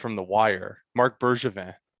comes in from the wire. Marc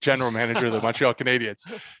Bergevin, general manager of the Montreal Canadiens,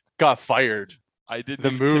 got fired. I didn't.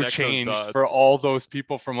 The mood changed for all those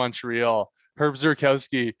people from Montreal. Herb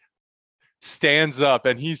Zurkowski stands up,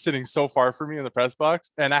 and he's sitting so far from me in the press box.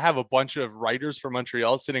 And I have a bunch of writers from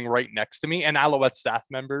Montreal sitting right next to me, and Alouette staff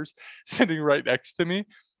members sitting right next to me.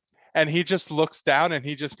 And he just looks down and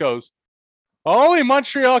he just goes, only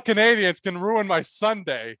Montreal Canadiens can ruin my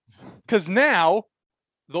Sunday. Because now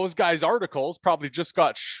those guys' articles probably just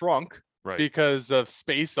got shrunk because of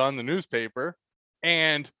space on the newspaper.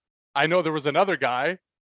 And I know there was another guy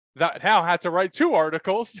that now had to write 2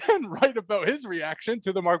 articles and write about his reaction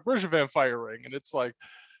to the Marc Bergevin firing. And it's like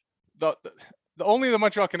the only the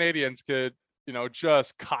Montreal Canadiens could,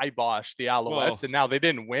 just kibosh the Alouettes. And now they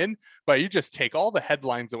didn't win, but you just take all the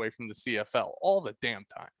headlines away from the CFL all the damn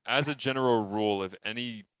time. As a general rule, if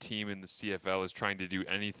any team in the CFL is trying to do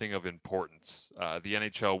anything of importance, the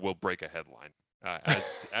NHL will break a headline.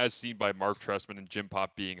 As seen by Mark Trestman and Jim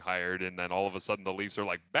Pop being hired, and then all of a sudden the Leafs are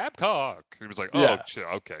like, Babcock. It was like,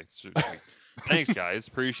 okay. Thanks, guys.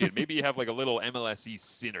 Appreciate it. Maybe you have like a little MLSE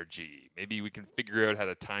synergy. Maybe we can figure out how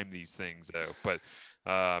to time these things out. But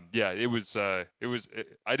it was.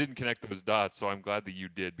 I didn't connect those dots, so I'm glad that you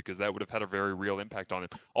did, because that would have had a very real impact on them.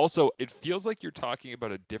 Also, it feels like you're talking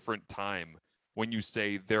about a different time when you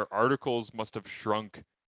say their articles must have shrunk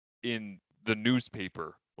in the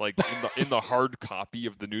newspaper. Like in the hard copy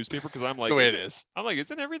of the newspaper, because I'm like, so it is. I'm like,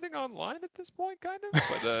 isn't everything online at this point, kind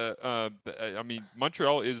of? But I mean,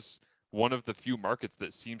 Montreal is one of the few markets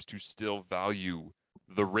that seems to still value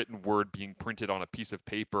the written word being printed on a piece of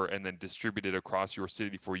paper and then distributed across your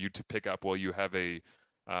city for you to pick up while you have a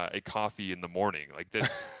coffee in the morning. Like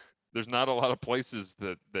this, there's not a lot of places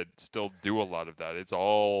that still do a lot of that. It's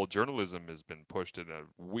all journalism has been pushed in a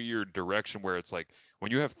weird direction where it's like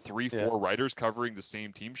when you have 3-4 writers covering the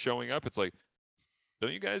same team showing up, it's like,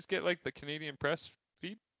 don't you guys get like the Canadian press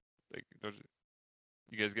feed? Like,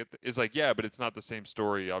 you guys get it's like, yeah, but it's not the same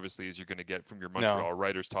story, obviously, as you're going to get from your Montreal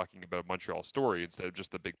writers talking about a Montreal story instead of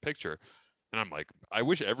just the big picture. And I'm like, I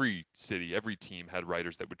wish every city, every team had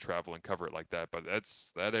writers that would travel and cover it like that. But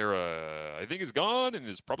that era, I think, is gone and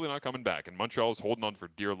is probably not coming back. And Montreal is holding on for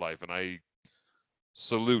dear life. And I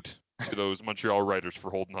salute to those Montreal writers for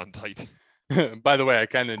holding on tight. By the way, I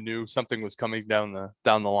kind of knew something was coming down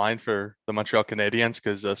the line for the Montreal Canadiens,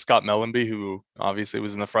 because Scott Mellanby, who obviously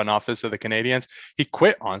was in the front office of the Canadiens, he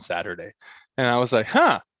quit on Saturday. And I was like,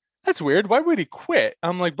 that's weird. Why would he quit?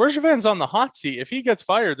 I'm like, Bergevin's on the hot seat. If he gets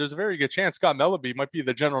fired, there's a very good chance Scott Mellanby might be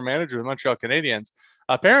the general manager of the Montreal Canadiens.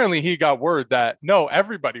 Apparently, he got word that, no,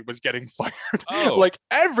 everybody was getting fired. Like,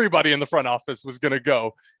 everybody in the front office was going to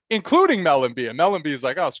go, including Mellanby. And Mellanby is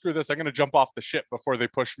like, oh, screw this. I'm going to jump off the ship before they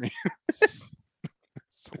push me.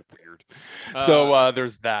 So weird. So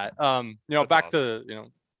there's that. Back awesome.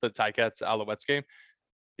 to, the Ticats Alouettes game.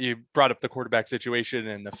 You brought up the quarterback situation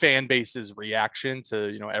and the fan base's reaction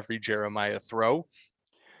to, every Jeremiah throw.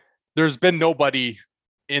 There's been nobody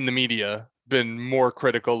in the media been more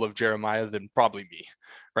critical of Jeremiah than probably me,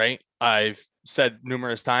 right? I've said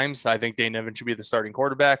numerous times, I think Dane Evans should be the starting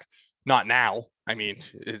quarterback. Not now. I mean,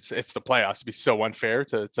 it's the playoffs. It'd be so unfair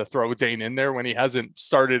to throw Dane in there when he hasn't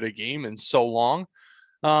started a game in so long.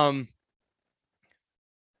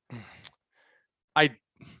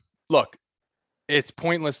 Look, it's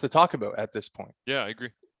pointless to talk about at this point. Yeah, I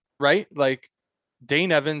agree. Right? Like,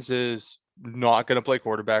 Dane Evans is not going to play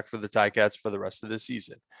quarterback for the Ticats for the rest of the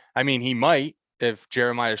season. I mean, he might if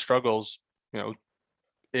Jeremiah struggles,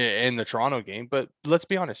 in the Toronto game, but let's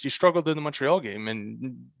be honest, he struggled in the Montreal game,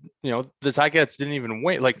 and the Ticats didn't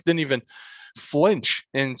even flinch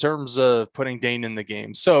in terms of putting Dane in the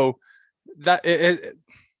game. So that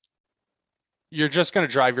you're just going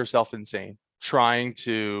to drive yourself insane trying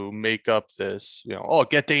to make up this,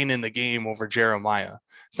 get Dane in the game over Jeremiah.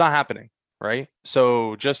 It's not happening, right?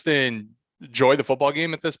 So just enjoy the football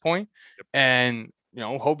game at this point, and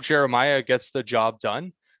hope Jeremiah gets the job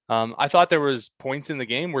done. I thought there was points in the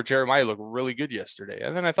game where Jeremiah looked really good yesterday.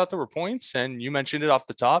 And then I thought there were points, and you mentioned it off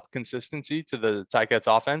the top, consistency to the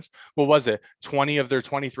Ticats offense. What was it? 20 of their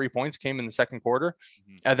 23 points came in the second quarter.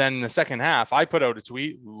 And then in the second half, I put out a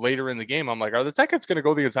tweet later in the game. I'm like, are the Ticats going to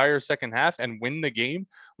go the entire second half and win the game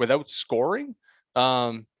without scoring?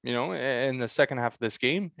 In the second half of this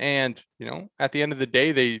game. And, at the end of the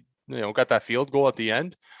day, they, got that field goal at the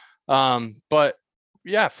end. But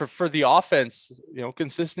yeah, for the offense,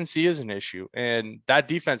 consistency is an issue, and that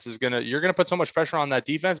defense you're going to put so much pressure on that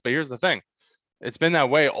defense. But here's the thing. It's been that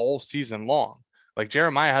way all season long. Like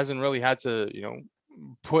Jeremiah hasn't really had to,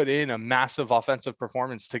 put in a massive offensive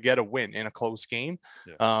performance to get a win in a close game.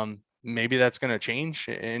 Yeah. Maybe that's going to change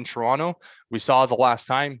in Toronto. We saw the last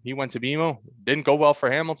time he went to BMO, didn't go well for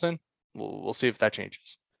Hamilton. We'll see if that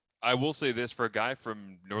changes. I will say this, for a guy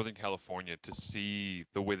from Northern California to see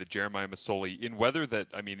the way that Jeremiah Masoli, in weather that,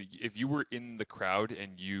 I mean, if you were in the crowd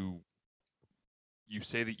and you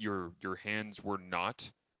say that your hands were not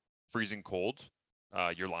freezing cold,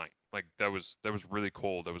 you're lying. Like that was really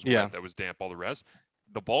cold. That was wet, that was damp, all the rest.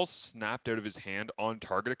 The ball snapped out of his hand on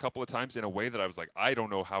target a couple of times in a way that I was like, I don't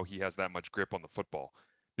know how he has that much grip on the football,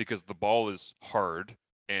 because the ball is hard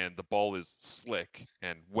and the ball is slick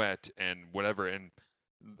and wet and whatever. And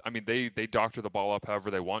I mean, they doctor the ball up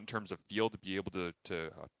however they want in terms of feel to be able to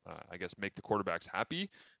I guess, make the quarterbacks happy.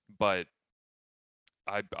 But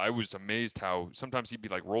I was amazed how sometimes he'd be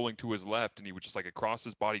like rolling to his left and he would just like across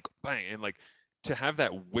his body, bang, and like, to have that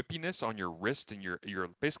whippiness on your wrist and your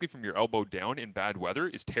basically from your elbow down in bad weather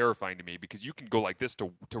is terrifying to me, because you can go like this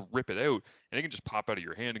to rip it out and it can just pop out of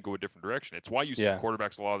your hand and go a different direction. It's why you see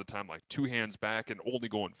quarterbacks a lot of the time like two hands back and only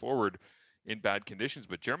going forward in bad conditions.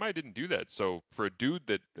 But Jeremiah didn't do that. So for a dude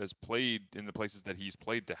that has played in the places that he's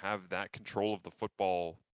played to have that control of the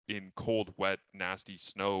football in cold, wet, nasty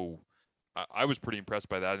snow, I was pretty impressed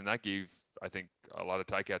by that. And that gave, I think, a lot of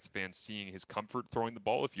Ticats fans, seeing his comfort throwing the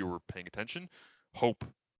ball, if you were paying attention, hope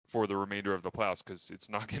for the remainder of the playoffs, because it's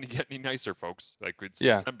not going to get any nicer, folks. Like, it's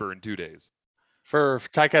December in 2 days. For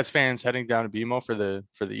Ticats fans heading down to BMO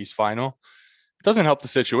for the East Final, it doesn't help the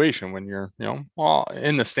situation when you're,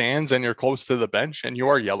 in the stands and you're close to the bench and you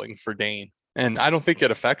are yelling for Dane. And I don't think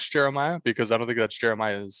it affects Jeremiah, because I don't think that's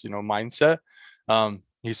Jeremiah's, mindset.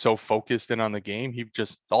 He's so focused in on the game.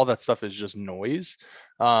 All that stuff is just noise.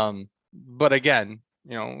 But again,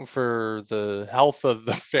 for the health of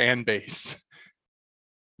the fan base,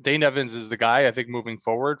 Dane Evans is the guy. I think moving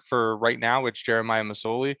forward, for right now, it's Jeremiah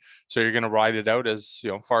Masoli. So you're going to ride it out as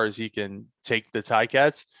far as he can take the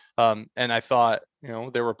Ticats. And I thought,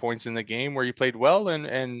 there were points in the game where he played well,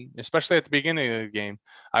 and especially at the beginning of the game,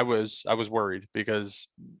 I was worried, because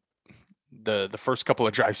the first couple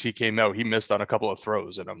of drives he came out, he missed on a couple of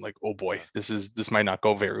throws, and I'm like, oh boy, this might not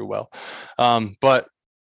go very well. But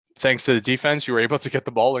thanks to the defense, you were able to get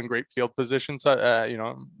the ball in great field positions,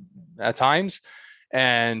 at times.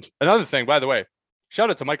 And another thing, by the way, shout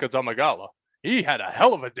out to Michael Domagala. He had a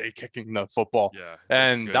hell of a day kicking the football. Yeah,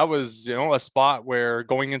 and that was, a spot where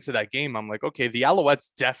going into that game, I'm like, okay, the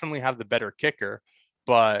Alouettes definitely have the better kicker,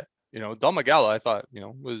 but Domagala, I thought,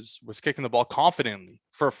 was kicking the ball confidently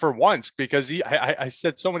for once, because I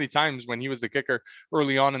said so many times when he was the kicker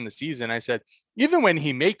early on in the season, I said, even when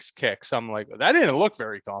he makes kicks, I'm like, that didn't look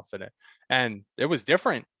very confident. And it was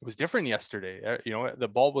different. It was different yesterday. The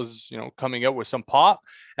ball was, coming out with some pop,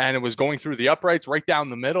 and it was going through the uprights right down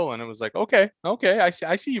the middle. And it was like, okay, I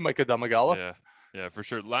see you, Micah Domagala. Yeah, for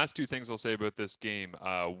sure. Last two things I'll say about this game.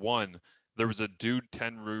 One, there was a dude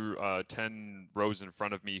 10 rows in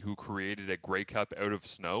front of me who created a Grey Cup out of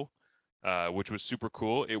snow, which was super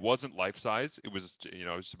cool. It wasn't life size. It was, it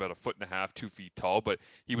was just about 1.5 feet, 2 feet tall, but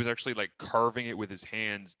he was actually like carving it with his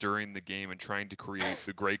hands during the game and trying to create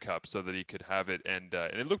the Grey Cup so that he could have it. And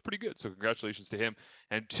it looked pretty good. So congratulations to him.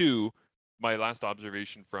 And two, my last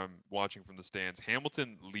observation from watching from the stands,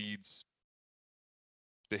 Hamilton leads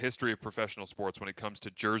the history of professional sports when it comes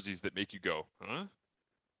to jerseys that make you go, huh?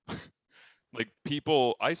 Like,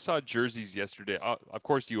 people, I saw jerseys yesterday. Of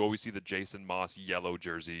course, you always see the Jason Moss yellow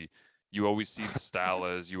jersey. You always see the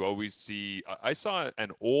Stalas. You always see, I saw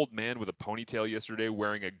an old man with a ponytail yesterday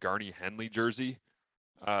wearing a Garnie Henley jersey,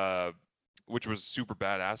 which was super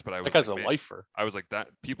badass. But I was like, as a lifer, I was like, that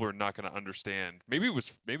people are not going to understand. Maybe it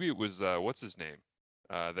was what's his name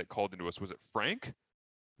that called into us? Was it Frank?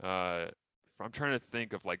 I'm trying to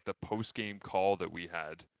think of like the post game call that we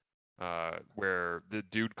had. Where the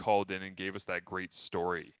dude called in and gave us that great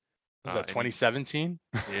story. Was that 2017?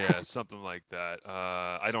 Yeah, something like that.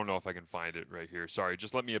 I don't know if I can find it right here. Sorry,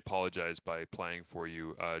 just let me apologize by playing for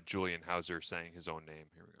you. Julian Hauser saying his own name.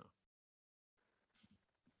 Here we go.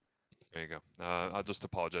 There you go. I'll just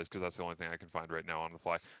apologize because that's the only thing I can find right now on the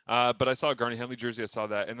fly. But I saw a Garney Henley jersey. I saw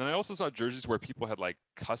that. And then I also saw jerseys where people had like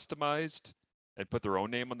customized and put their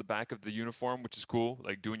own name on the back of the uniform, which is cool,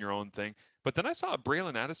 like doing your own thing. But then I saw a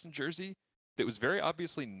Braylon Addison jersey that was very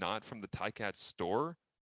obviously not from the Ticats store.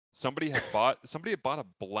 Somebody had bought a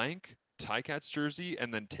blank Ticats jersey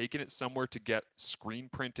and then taken it somewhere to get screen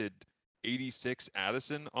printed 86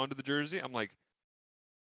 Addison onto the jersey. I'm like,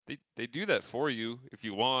 they do that for you if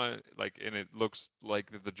you want, like, and it looks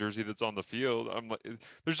like the jersey that's on the field. I'm like,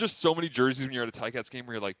 there's just so many jerseys when you're at a Ticats game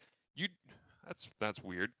where you're like, that's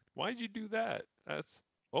weird. Why did you do that?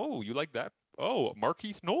 You like that? Oh,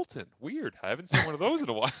 Markeith Knowlton. Weird. I haven't seen one of those in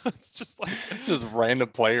a while. It's just like just random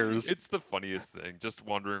players. It's the funniest thing, just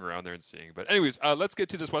wandering around there and seeing. But anyways, let's get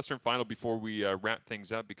to this Western Final before we wrap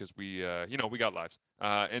things up because we got lives.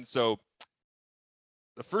 And so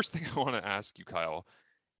the first thing I want to ask you, Kyle,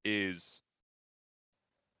 is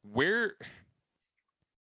where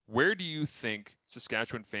do you think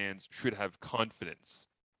Saskatchewan fans should have confidence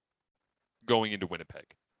going into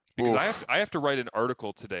Winnipeg? Because I have to write an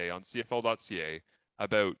article today on CFL.ca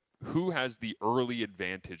about who has the early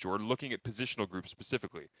advantage, or looking at positional groups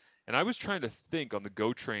specifically. And I was trying to think on the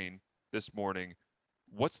GO train this morning,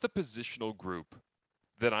 what's the positional group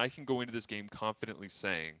that I can go into this game confidently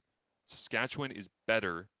saying Saskatchewan is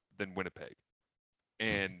better than Winnipeg?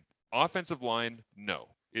 And offensive line, no,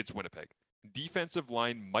 it's Winnipeg. Defensive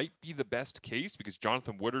line might be the best case because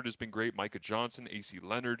Jonathan Woodard has been great, Micah Johnson, AC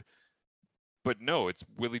Leonard. But no, it's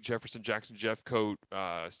Willie Jefferson, Jackson Jeffcoat,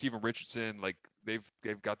 Stephen Richardson. Like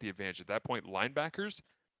they've got the advantage at that point. Linebackers,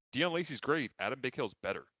 Dion Lacey's great. Adam Bickhill's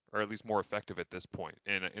better, or at least more effective at this point.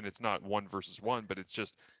 And it's not 1 versus 1, but it's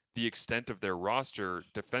just the extent of their roster.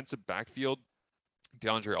 Defensive backfield,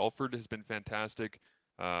 DeAndre Alford has been fantastic.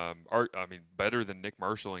 Better than Nick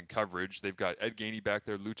Marshall in coverage. They've got Ed Gainey back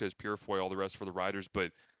there, Lutez Purifoy, all the rest for the Riders.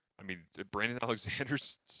 But I mean, Brandon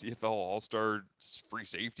Alexander's CFL All-Star free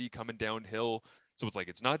safety coming downhill. So it's like,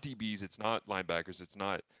 it's not DBs, it's not linebackers, it's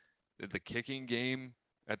not the kicking game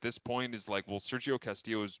at this point is like, well, Sergio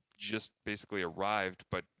Castillo's just basically arrived,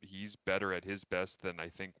 but he's better at his best than I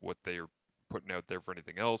think what they're putting out there for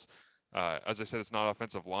anything else. As I said, it's not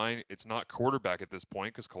offensive line. It's not quarterback at this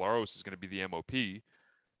point because Kolaros is going to be the MOP.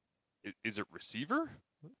 Is it receiver?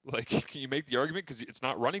 Like, can you make the argument? Because it's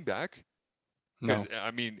not running back. No. I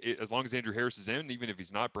mean, as long as Andrew Harris is in, even if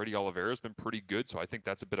he's not, Brady Oliveira has been pretty good. So I think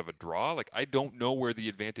that's a bit of a draw. Like, I don't know where the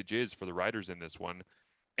advantage is for the Riders in this one.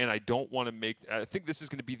 And I don't want to I think this is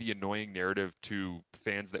going to be the annoying narrative to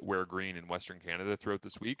fans that wear green in Western Canada throughout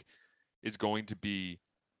this week, is going to be,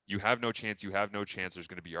 you have no chance, you have no chance. There's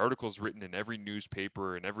going to be articles written in every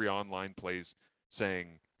newspaper and every online place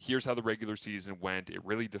saying, here's how the regular season went. It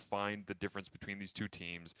really defined the difference between these two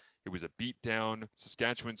teams. It was a beatdown.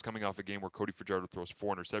 Saskatchewan's coming off a game where Cody Fajardo throws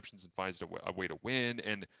 4 interceptions and finds a way to win.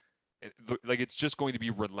 And it's just going to be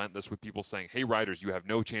relentless with people saying, hey, Riders, you have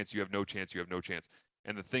no chance, you have no chance, you have no chance.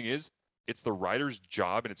 And the thing is, it's the Riders'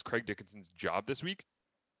 job, and it's Craig Dickinson's job this week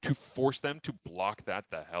to force them to block that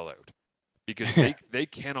the hell out. Because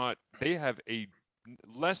they have a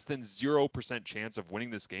less than 0% chance of winning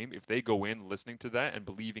this game if they go in listening to that and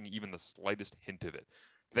believing even the slightest hint of it.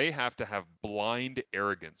 They have to have blind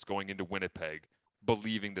arrogance going into Winnipeg,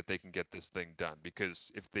 believing that they can get this thing done.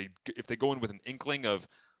 Because if they go in with an inkling of,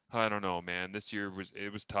 I don't know, man, this year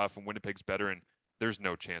was tough and Winnipeg's better, and there's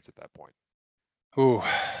no chance at that point. Ooh,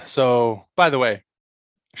 so by the way,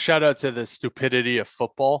 shout out to the stupidity of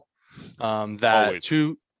football.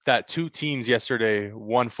 That two teams yesterday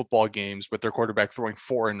won football games with their quarterback throwing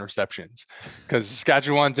 4 interceptions, because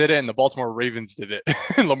Saskatchewan did it and the Baltimore Ravens did it.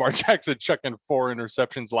 And Lamar Jackson chucking 4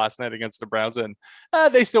 interceptions last night against the Browns, and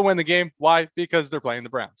they still win the game. Why? Because they're playing the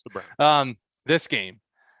Browns. This game,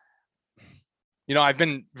 I've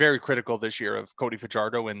been very critical this year of Cody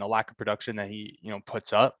Fajardo and the lack of production that he,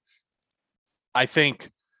 puts up. I think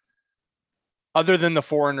other than the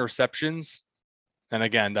 4 interceptions, and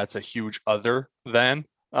again, that's a huge other than,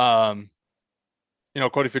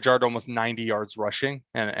 Cody Fajardo almost 90 yards rushing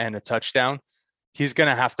and a touchdown. He's going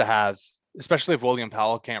to have, especially if William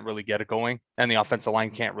Powell can't really get it going and the offensive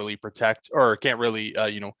line can't really protect or can't really,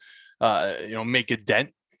 make a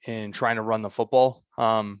dent in trying to run the football.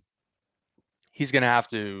 He's going to have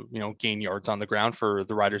to, gain yards on the ground for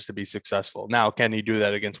the Riders to be successful. Now, can he do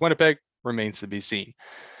that against Winnipeg? Remains to be seen.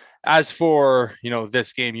 As for,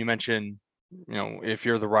 this game, you mentioned, if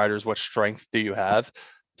you're the Riders, what strength do you have?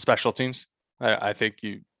 Special teams. I think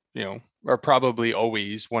you are probably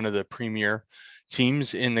always one of the premier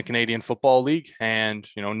teams in the Canadian Football League. And,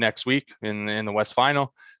 next week in the West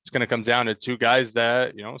Final, it's going to come down to two guys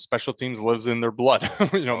that, special teams lives in their blood,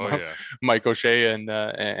 Mike O'Shea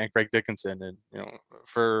and Craig Dickinson. And,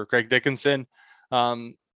 for Craig Dickinson,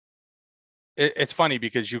 it's funny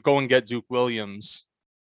because you go and get Duke Williams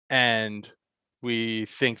and we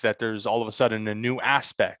think that there's all of a sudden a new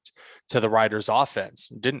aspect to the Riders offense.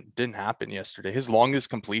 Didn't happen yesterday. His longest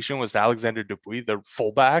completion was to Alexander Dupuis, the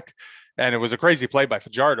fullback. And it was a crazy play by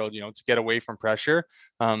Fajardo, to get away from pressure.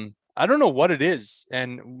 I don't know what it is.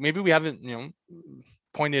 And maybe we haven't,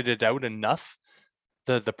 pointed it out enough.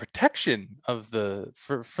 The protection of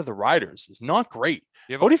for the Riders is not great.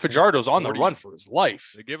 Cody Fajardo's on the run for his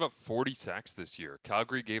life. They gave up 40 sacks this year.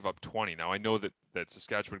 Calgary gave up 20. Now, I know that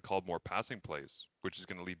Saskatchewan called more passing plays, which is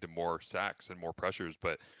going to lead to more sacks and more pressures.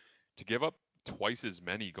 But to give up twice as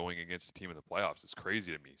many going against a team in the playoffs is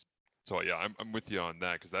crazy to me. So, yeah, I'm with you on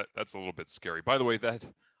that because that's a little bit scary. By the way, that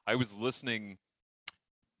I was listening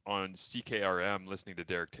on CKRM, listening to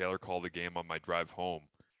Derek Taylor call the game on my drive home.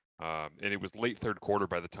 And it was late third quarter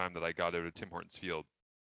by the time that I got out of Tim Hortons Field.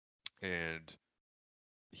 And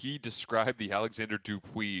he described the Alexander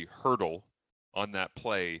Dupuis hurdle on that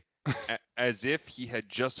play as if he had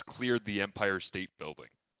just cleared the Empire State Building.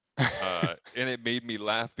 And it made me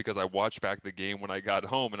laugh because I watched back the game when I got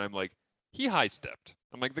home and I'm like, he high stepped.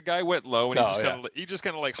 I'm like, the guy went low and he just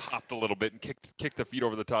kind of like hopped a little bit and kicked the feet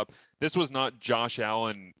over the top. This was not Josh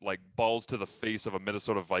Allen like balls to the face of a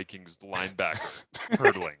Minnesota Vikings linebacker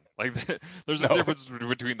hurdling. Like there's a difference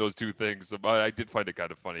between those two things. But I did find it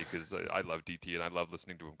kind of funny because I love DT and I love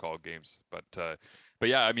listening to him call games. But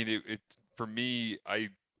yeah, I mean, it for me, I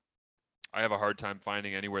have a hard time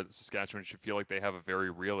finding anywhere that Saskatchewan should feel like they have a very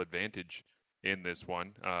real advantage in this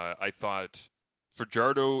one. I thought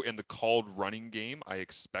Fajardo and the called running game I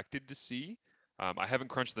expected to see. I haven't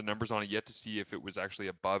crunched the numbers on it yet to see if it was actually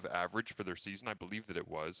above average for their season. I believe that it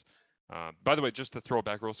was. By the way, just to throw it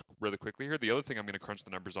back really quickly here, the other thing I'm going to crunch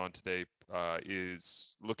the numbers on today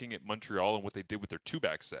is looking at Montreal and what they did with their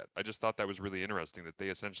two-back set. I just thought that was really interesting that they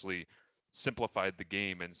essentially simplified the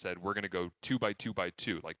game and said, we're going to go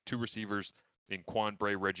 2x2x2, like two receivers in Quan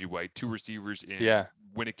Bray, Reggie White, two receivers in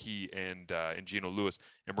Winicky and Gino Lewis,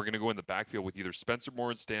 and we're going to go in the backfield with either Spencer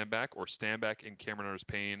Moore and Stanback or Stanback and Cameron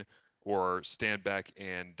Artis-Payne or Stanback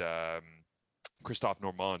and Christophe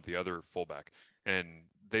Normand, the other fullback. And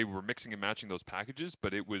they were mixing and matching those packages,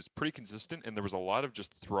 but it was pretty consistent, and there was a lot of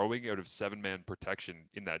just throwing out of seven-man protection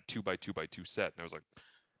in that 2x2x2 set. And I was like,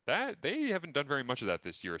 that they haven't done very much of that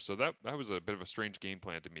this year, so that was a bit of a strange game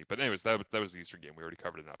plan to me. But anyways, that was the Eastern game. We already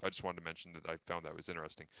covered enough. I just wanted to mention that I found that was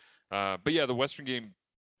interesting. But yeah, the Western game,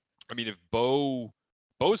 I mean, if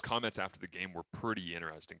Bo's comments after the game were pretty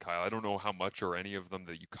interesting, Kyle. I don't know how much or any of them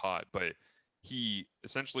that you caught, but he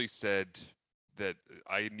essentially said that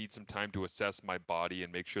I need some time to assess my body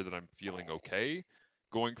and make sure that I'm feeling okay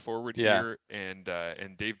going forward here. And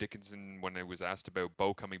Dave Dickinson, when I was asked about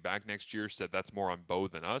Bo coming back next year, said that's more on Bo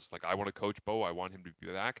than us. Like, I want to coach Bo. I want him to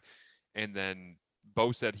be back. And then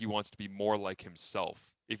Bo said he wants to be more like himself.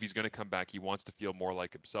 If he's going to come back, he wants to feel more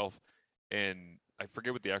like himself. And I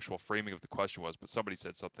forget what the actual framing of the question was, but somebody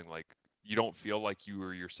said something like, you don't feel like you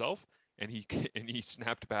were yourself? And he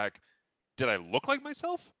snapped back, did I look like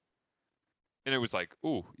myself? And it was like,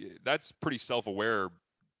 ooh, that's pretty self-aware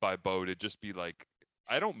by Bo to just be like,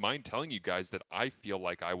 I don't mind telling you guys that I feel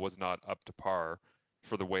like I was not up to par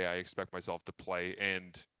for the way I expect myself to play.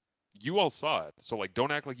 And you all saw it. So, like,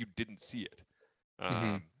 don't act like you didn't see it.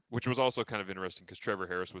 Which was also kind of interesting because Trevor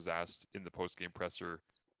Harris was asked in the post-game presser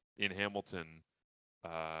in Hamilton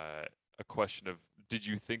a question of, did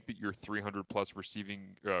you think that your 300-plus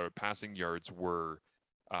passing yards were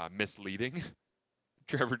misleading?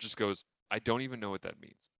 Trevor just goes, I don't even know what that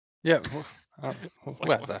means. Yeah.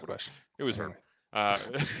 Who asked that question? It was Herb.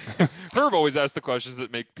 Herb always asks the questions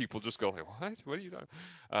that make people just go, like, what are you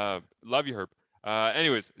talking? Love you, Herb.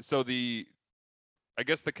 Anyways, so I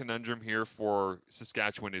guess the conundrum here for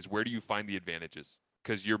Saskatchewan is, where do you find the advantages?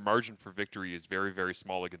 Because your margin for victory is very, very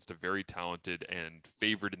small against a very talented and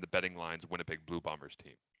favored in the betting lines Winnipeg Blue Bombers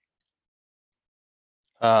team.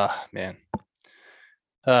 Man.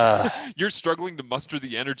 You're struggling to muster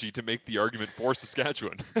the energy to make the argument for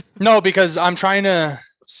Saskatchewan. No, because I'm trying to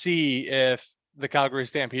see if the Calgary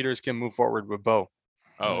Stampeders can move forward with Bo.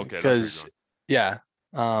 Oh, okay. Because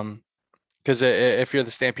if you're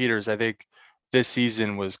the Stampeders, I think this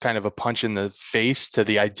season was kind of a punch in the face to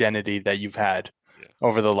the identity that you've had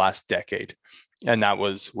over the last decade, and that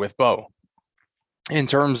was with Bo. In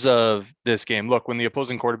terms of this game, look, when the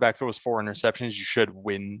opposing quarterback throws 4 interceptions, you should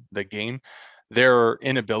win the game. Their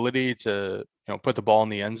inability to put the ball in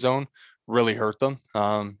the end zone really hurt them.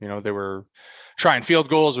 They were trying field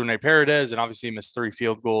goals. Rene Paredes, and obviously missed 3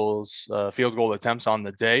 field goal attempts on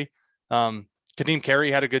the day. Kadeem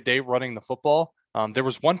Carey had a good day running the football. There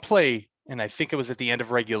was one play, and I think it was at the end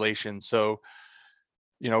of regulation. So,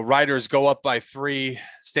 Riders go up by 3,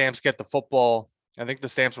 Stamps get the football. I think the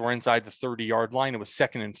Stamps were inside the 30-yard line. It was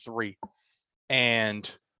 2nd and 3. And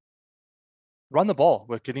run the ball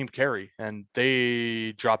with Kadeem Carey, and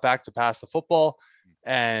they drop back to pass the football,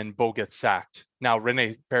 and Bo gets sacked. Now,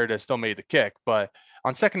 Rene Paredes still made the kick, but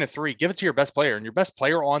on 2nd and 3, give it to your best player, and your best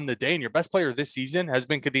player on the day and your best player this season has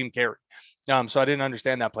been Kadeem Carey. So I didn't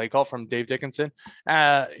understand that play call from Dave Dickinson.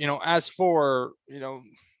 As for,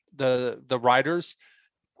 the Riders,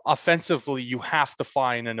 offensively, you have to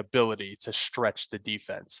find an ability to stretch the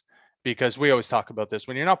defense, because we always talk about this.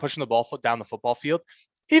 When you're not pushing the ball down the football field,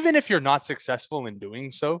 even if you're not successful in doing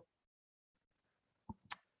so,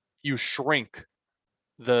 you shrink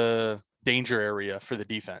the danger area for the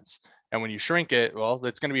defense. And when you shrink it, well,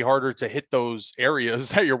 it's going to be harder to hit those areas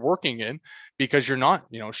that you're working in, because you're not,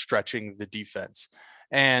 stretching the defense.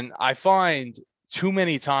 And I find too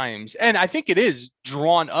many times, and I think it is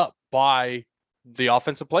drawn up by the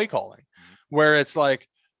offensive play calling, where it's like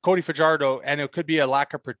Cody Fajardo, and it could be a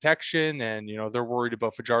lack of protection, and they're worried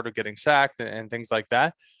about Fajardo getting sacked and things like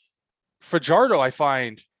that. Fajardo, I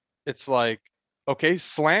find it's like, okay,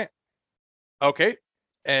 slant, okay,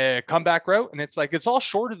 comeback route, and it's like, it's all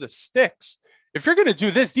short of the sticks. If you're going to do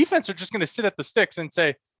this, defense are just going to sit at the sticks and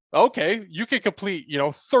say, okay, you can complete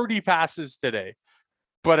 30 passes today,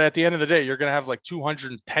 but at the end of the day, you're going to have like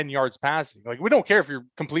 210 yards passing. Like, we don't care if you're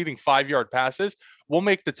completing 5-yard passes. We'll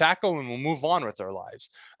make the tackle and we'll move on with our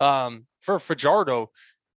lives. For Fajardo,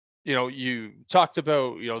 you talked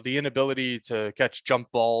about, the inability to catch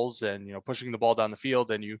jump balls and, pushing the ball down the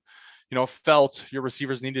field, and you felt your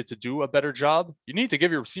receivers needed to do a better job. You need to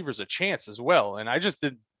give your receivers a chance as well. And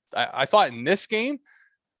I thought in this game,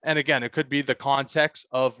 and again, it could be the context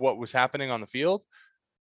of what was happening on the field,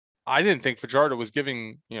 I didn't think Fajardo was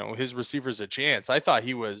giving, his receivers a chance. I thought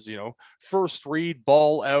he was, first read,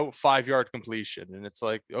 ball out, 5-yard completion. And it's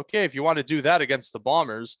like, okay, if you want to do that against the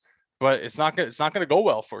Bombers, but it's not going to go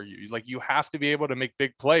well for you. Like, you have to be able to make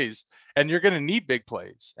big plays, and you're going to need big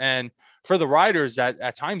plays. And for the Riders,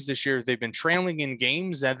 at times this year, they've been trailing in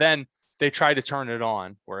games, and then they try to turn it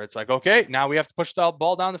on, where it's like, okay, now we have to push the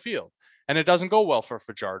ball down the field, and it doesn't go well for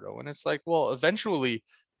Fajardo. And it's like, well, eventually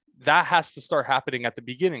that has to start happening at the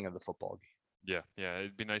beginning of the football game. Yeah,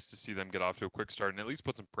 it'd be nice to see them get off to a quick start and at least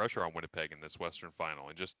put some pressure on Winnipeg in this Western Final,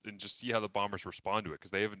 and just see how the Bombers respond to it,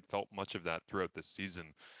 because they haven't felt much of that throughout this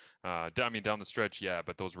season. Down the stretch, yeah,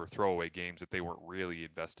 but those were throwaway games that they weren't really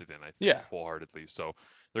invested in, I think, wholeheartedly. So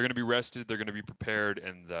they're going to be rested, they're going to be prepared,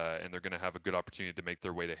 and they're going to have a good opportunity to make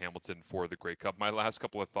their way to Hamilton for the Grey Cup. My last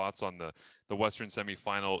couple of thoughts on the Western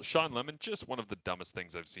semifinal: Sean Lemon, just one of the dumbest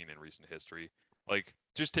things I've seen in recent history. Like,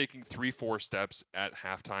 just taking 3-4 steps at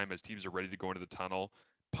halftime as teams are ready to go into the tunnel,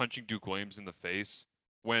 punching Duke Williams in the face.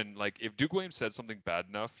 When, like, if Duke Williams said something bad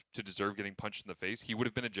enough to deserve getting punched in the face, he would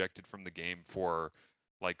have been ejected from the game for,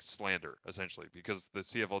 like, slander, essentially, because the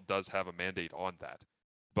CFL does have a mandate on that.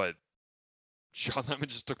 But Sean Lemon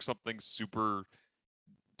just took something super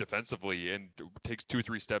defensively and takes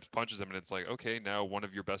 2-3 steps, punches him, and it's like, okay, now one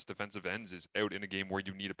of your best defensive ends is out in a game where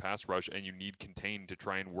you need a pass rush and you need contain to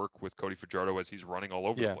try and work with Cody Fajardo as he's running all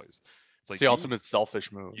over the place. It's like the ultimate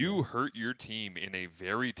selfish move. You hurt your team in a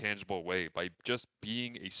very tangible way by just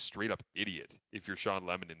being a straight up idiot if you're Sean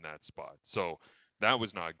Lemon in that spot. So that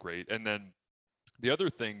was not great. And then the other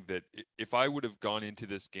thing, that if I would have gone into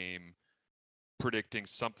this game predicting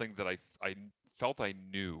something that I felt I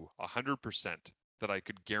knew 100% that I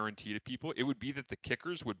could guarantee to people, it would be that the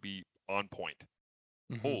kickers would be on point.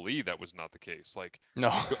 Mm-hmm. Holy, that was not the case. Like,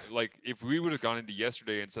 no, like if we would have gone into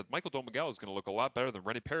yesterday and said Michael Domagala is going to look a lot better than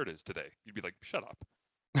Rene Paredes today, you'd be like, shut up.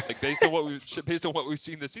 Like, based on what we've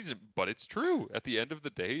seen this season. But it's true. At the end of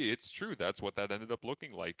the day, it's true. That's what that ended up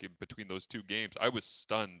looking like in between those two games. I was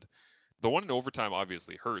stunned. The one in overtime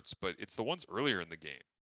obviously hurts, but it's the ones earlier in the game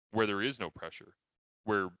where there is no pressure,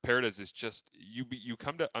 where Paredes is just, you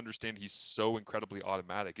come to understand he's so incredibly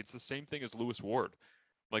automatic. It's the same thing as Lewis Ward.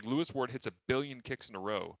 Like, Lewis Ward hits 1 billion kicks in a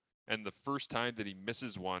row, and the first time that he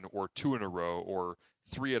misses one, or 2 in a row, or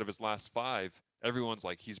 3 out of his last 5, everyone's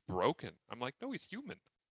like, he's broken. I'm like, no, he's human.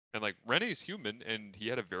 And like, Rene's human, and he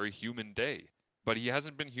had a very human day, but he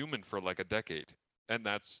hasn't been human for like a decade. And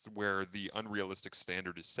that's where the unrealistic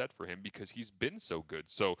standard is set for him, because he's been so good.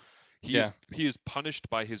 So he is punished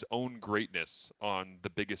by his own greatness on the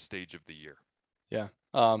biggest stage of the year. Yeah.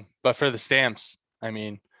 But for the Stamps, I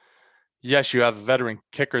mean, yes, you have a veteran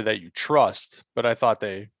kicker that you trust, but I thought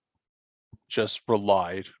they just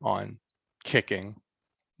relied on kicking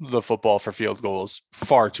the football for field goals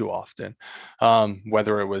far too often.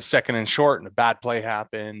 Whether it was second and short and a bad play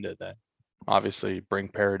happened, and then obviously bring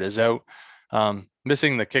Paredes out.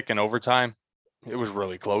 Missing the kick in overtime, it was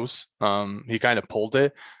really close. He kind of pulled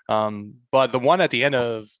it. But the one at the end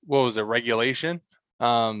of, what was it, regulation?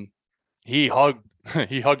 He hugged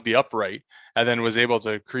the upright and then was able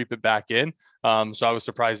to creep it back in. So I was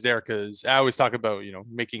surprised there, because I always talk about,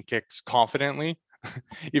 making kicks confidently.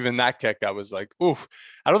 Even that kick, I was like, ooh,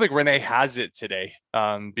 I don't think Rene has it today,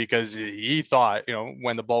 because he thought,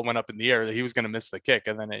 when the ball went up in the air that he was going to miss the kick,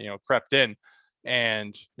 and then it, crept in.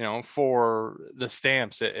 And, for the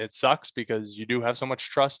Stamps, it sucks, because you do have so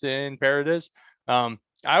much trust in Paredes. I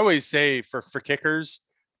always say for kickers,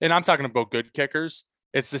 and I'm talking about good kickers,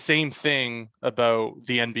 it's the same thing about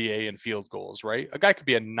the NBA and field goals, right? A guy could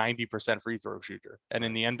be a 90% free throw shooter, and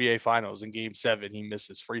in the NBA finals in game 7, he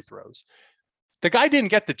misses free throws. The guy didn't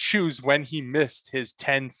get to choose when he missed his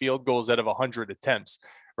 10 field goals out of 100 attempts,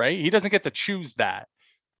 right? He doesn't get to choose that.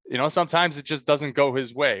 Sometimes it just doesn't go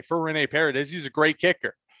his way. For Rene Paredes, he's a great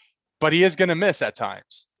kicker, but he is going to miss at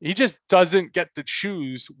times. He just doesn't get to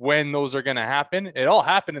choose when those are going to happen. It all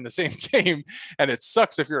happened in the same game, and it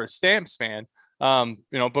sucks if you're a Stamps fan.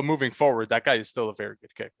 But moving forward, that guy is still a very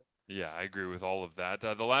good kicker. Yeah, I agree with all of that.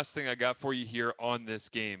 The last thing I got for you here on this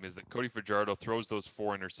game is that Cody Fajardo throws those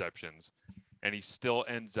 4 interceptions, and he still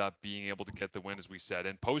ends up being able to get the win, as we said.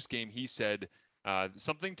 And post-game, he said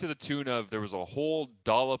something to the tune of, there was a whole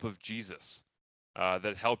dollop of Jesus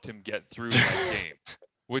that helped him get through that game,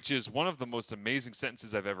 which is one of the most amazing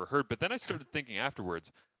sentences I've ever heard. But then I started thinking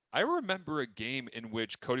afterwards, I remember a game in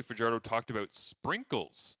which Cody Fajardo talked about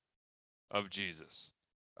sprinkles of Jesus.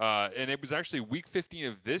 And it was actually week 15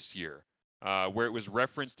 of this year, where it was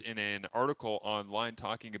referenced in an article online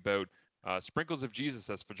talking about sprinkles of Jesus,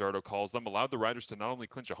 as Fajardo calls them, allowed the Riders to not only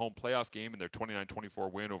clinch a home playoff game in their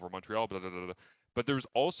 29-24 win over Montreal, but there's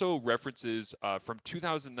also references from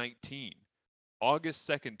 2019, August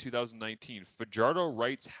 2nd, 2019. Fajardo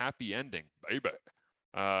writes happy ending, baby.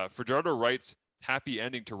 Fajardo writes happy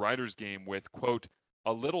ending to Riders game with, quote,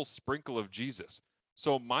 a little sprinkle of Jesus.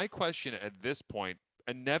 So my question at this point,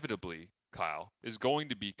 inevitably, Kyle, is going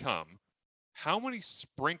to become, how many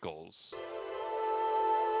sprinkles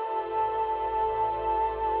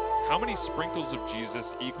of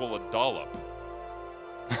Jesus equal a dollop?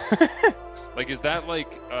 Is that like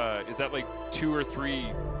 2 or 3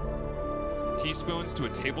 teaspoons to a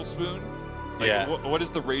tablespoon? Yeah. What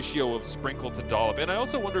is the ratio of sprinkle to dollop? And I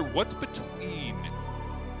also wonder, what's between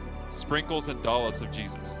sprinkles and dollops of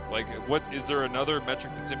Jesus? What is there another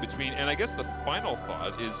metric that's in between? And I guess the final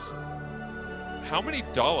thought is, how many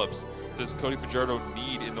dollops does Cody Fajardo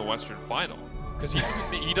need in the Western Final? Because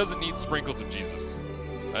he doesn't need sprinkles of Jesus.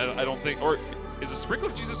 I don't think, or is a sprinkle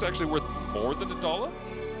of Jesus actually worth more than a dollop?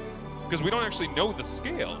 Because we don't actually know the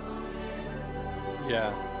scale.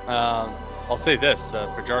 Yeah. I'll say this,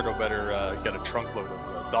 Fajardo better get a trunk load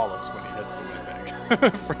of dollops when he heads to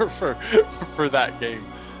Winnipeg for that game,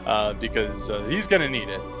 because he's going to need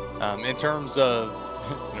it. In terms of,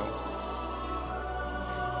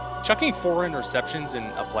 chucking 4 interceptions in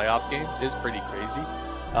a playoff game is pretty crazy.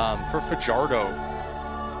 For Fajardo,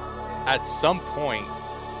 at some point,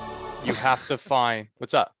 you have to find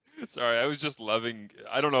what's up. Sorry, I was just loving.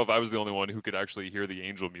 I don't know if I was the only one who could actually hear the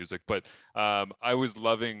Angel music, but I was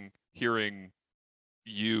loving hearing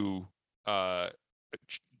you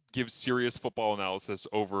give serious football analysis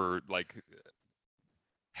over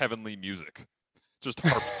heavenly music, just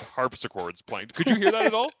harpsichords playing. Could you hear that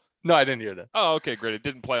at all? No, I didn't hear that. Oh, okay, great. It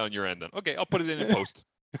didn't play on your end then. Okay, I'll put it in post.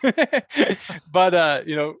 But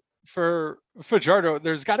for Fajardo,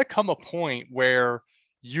 there's got to come a point where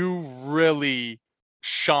you really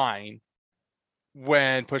shine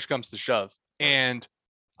when push comes to shove. And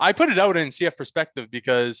I put it out in CF perspective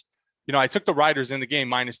because, I took the Riders in the game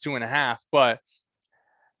 -2.5, but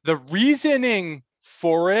the reasoning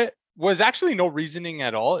for it was actually no reasoning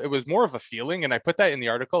at all. It was more of a feeling. And I put that in the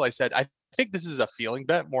article. I said, I think this is a feeling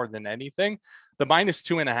bet more than anything, the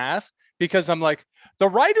 -2.5, because I'm like, the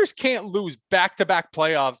Riders can't lose back-to-back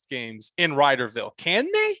playoff games in Riderville. Can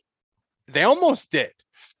they? They almost did.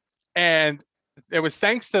 And it was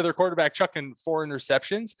thanks to their quarterback chucking 4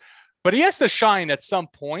 interceptions, but he has to shine at some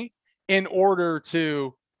point in order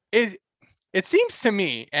to, it seems to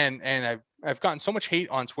me, and I've gotten so much hate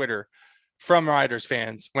on Twitter from Riders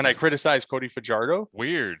fans when I criticize Cody Fajardo.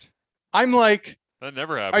 Weird. I'm like, that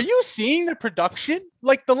never happened. Are you seeing the production?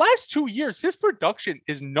 The last 2 years, his production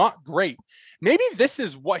is not great. Maybe this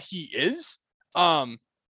is what he is.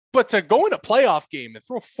 But to go in a playoff game and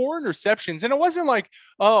throw 4 interceptions, and it wasn't like,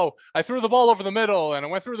 oh, I threw the ball over the middle and it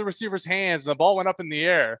went through the receiver's hands and the ball went up in the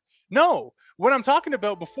air. No, what I'm talking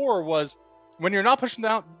about before was when you're not pushing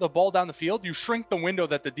down the ball down the field, you shrink the window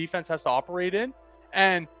that the defense has to operate in.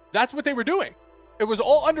 And that's what they were doing. It was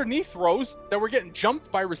all underneath throws that were getting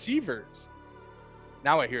jumped by receivers.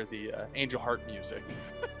 Now I hear the Angel Heart music.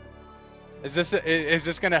 Is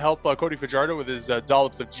this going to help Cody Fajardo with his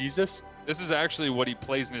dollops of Jesus? This is actually what he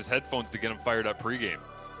plays in his headphones to get him fired up pregame.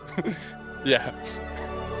 Yeah.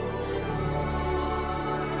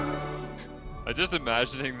 I'm just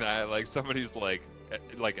imagining that, like, somebody's like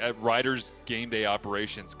at Riders game day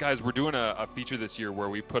operations. Guys, we're doing a feature this year where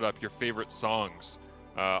we put up your favorite songs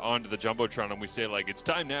onto the Jumbotron, and we say, like, it's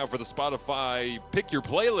time now for the Spotify Pick Your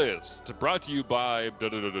Playlist, brought to you by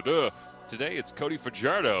da-da-da-da-da. Today it's Cody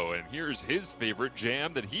Fajardo, and here's his favorite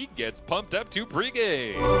jam that he gets pumped up to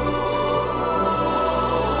pregame.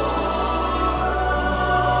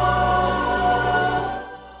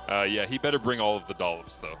 Yeah, he better bring all of the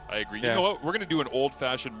dollops, though. I agree. Yeah. You know what? We're going to do an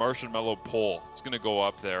old-fashioned Martian Mellow poll. It's going to go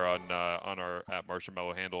up there on our at Martian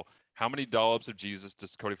Mellow handle. How many dollops of Jesus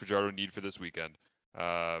does Cody Fajardo need for this weekend?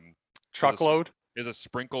 Truckload. Is a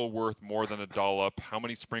sprinkle worth more than a dollop? How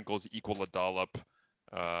many sprinkles equal a dollop?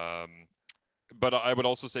 But I would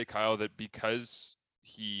also say, Kyle, that because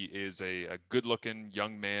he is a good-looking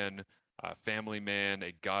young man, a family man,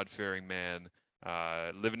 a God-fearing man,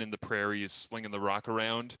 living in the prairies, slinging the rock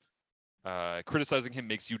around, criticizing him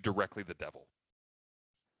makes you directly the devil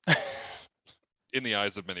in the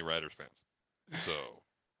eyes of many Riders fans. So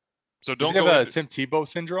don't Does he go have into, Tim Tebow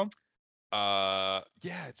syndrome? yeah,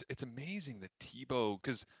 it's amazing that Tebow,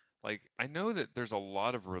 because, like, I know that there's a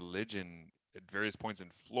lot of religion at various points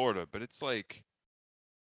in Florida, but it's like,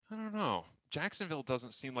 I don't know. Jacksonville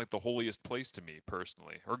doesn't seem like the holiest place to me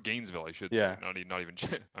personally, or Gainesville, I should say. Not even.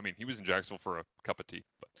 I mean, he was in Jacksonville for a cup of tea,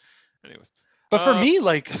 but anyways. But for me,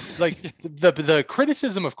 like the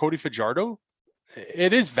criticism of Cody Fajardo,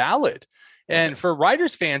 it is valid, and for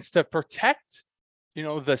Riders fans to protect,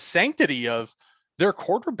 the sanctity of their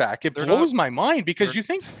quarterback, it blows my mind, because you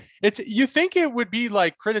think it would be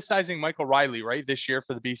like criticizing Michael Riley, right, this year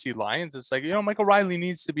for the BC Lions. It's like, Michael Riley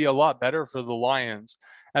needs to be a lot better for the Lions,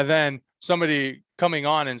 and then somebody coming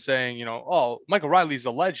on and saying, oh, Michael Riley's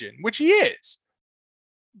a legend, which he is,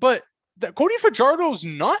 but Cody Fajardo's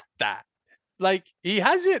not that. Like, he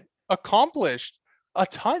hasn't accomplished a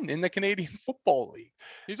ton in the Canadian Football League.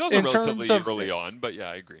 He's also relatively early on, but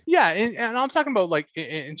yeah, I agree. Yeah, and I'm talking about, like,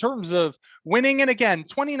 in terms of winning. And again,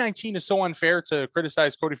 2019 is so unfair to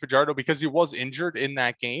criticize Cody Fajardo because he was injured in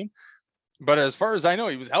that game. But as far as I know,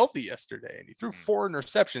 he was healthy yesterday, and he threw 4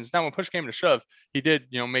 interceptions. Now, when push came to shove, he did,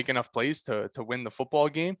 make enough plays to win the football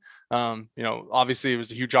game. Obviously, it was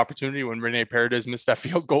a huge opportunity when Rene Paredes missed that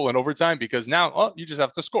field goal in overtime, because now, you just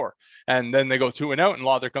have to score. And then they go 2-out, and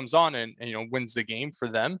Lawther comes on and wins the game for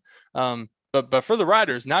them. But for the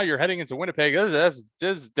Riders, now you're heading into Winnipeg. This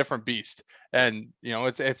is a different beast, and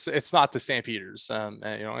it's not the Stampeders.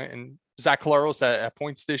 And Zach Collaros at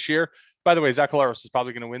points this year. By the way, Zach Collaros is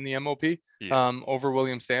probably going to win the MOP over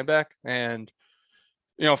William Stanback. And,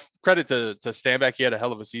 credit to Stanback. He had a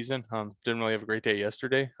hell of a season. Didn't really have a great day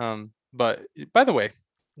yesterday. But by the way,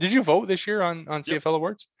 did you vote this year on CFL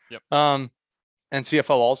Awards? Yep. And CFL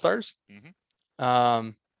All-Stars? Mm-hmm.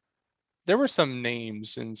 There were some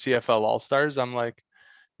names in CFL All-Stars. I'm like,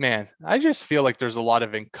 man, I just feel like there's a lot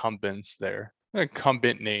of incumbents there.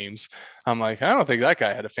 Incumbent names. I'm like, I don't think that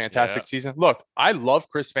guy had a fantastic season. Look, I love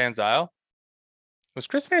Chris Van Zyl. Was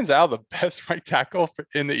Chris Van Zyl the best right tackle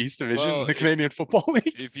in the East Division in the Canadian Football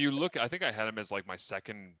League? If you look, I think I had him as like my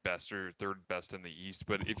second best or third best in the East.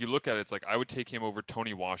 But if you look at it, it's like I would take him over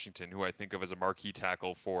Tony Washington, who I think of as a marquee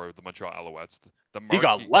tackle for the Montreal Alouettes. He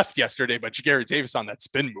got left yesterday by Jagari Davis on that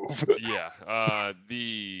spin move. Yeah.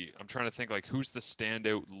 I'm trying to think, like, who's the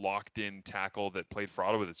standout locked-in tackle that played for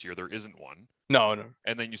Ottawa this year? There isn't one. No.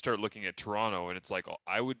 And then you start looking at Toronto, and it's like,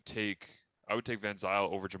 I would take Van Zyl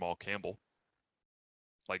over Jamal Campbell.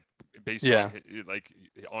 Like, based on, like,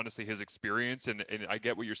 honestly, his experience, and I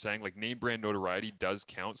get what you're saying. Like, name brand notoriety does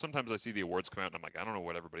count. Sometimes I see the awards come out, and I'm like, I don't know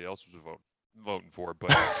what everybody else was voting for.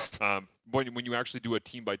 But when you actually do a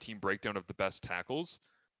team-by-team breakdown of the best tackles,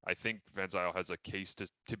 I think Van Zyl has a case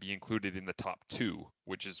to be included in the top 2,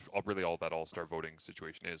 which is really all that all-star voting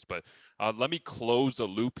situation is. But let me close a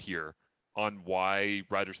loop here on why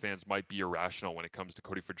Riders fans might be irrational when it comes to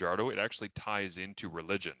Cody Fajardo. It actually ties into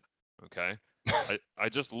religion, okay? I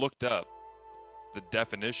just looked up the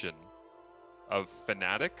definition of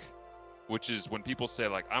fanatic, which is when people say,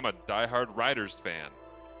 like, I'm a diehard Riders fan.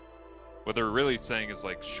 What they're really saying is,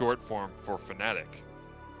 like, short form for fanatic.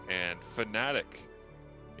 And fanatic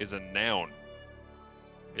is a noun.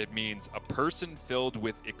 It means a person filled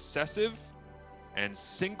with excessive and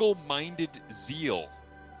single-minded zeal,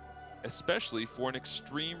 especially for an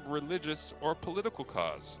extreme religious or political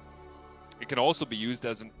cause. It can also be used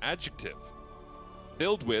as an adjective,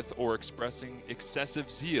 filled with or expressing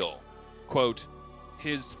excessive zeal. Quote,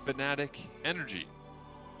 his fanatic energy.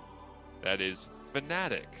 That is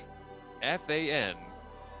fanatic. F-A-N-A-T-I-C.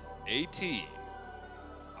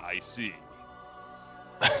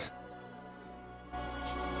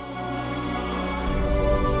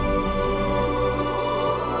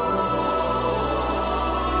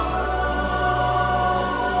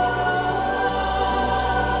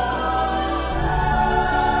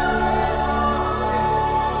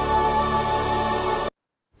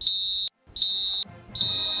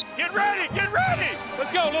 Get ready! Get ready!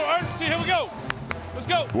 Let's go. A little urgency. Here we go. Let's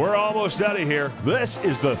go. We're almost out of here. This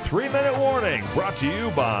is the 3-minute warning brought to you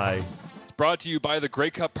by... It's brought to you by the Grey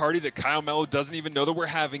Cup party that Kyle Mello doesn't even know that we're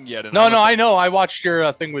having yet. And No, I know. I watched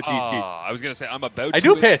your thing with DT. I was going to say, I'm about to... I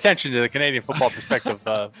do pay attention to the Canadian Football Perspective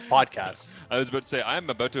podcast. I was about to say, I'm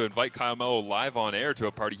about to invite Kyle Mello live on air to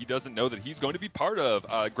a party he doesn't know that he's going to be part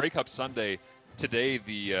of. Grey Cup Sunday. Today,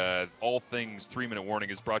 the all things 3-minute warning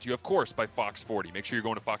is brought to you, of course, by Fox 40. Make sure you're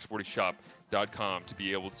going to fox40shop.com to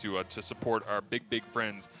be able to support our big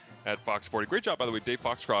friends at Fox 40. Great job, by the way, Dave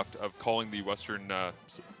Foxcroft, of calling the Western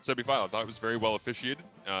semifinal. I thought it was very well officiated,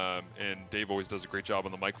 and Dave always does a great job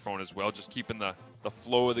on the microphone as well, just keeping the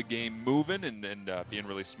flow of the game moving and being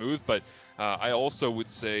really smooth. But I also would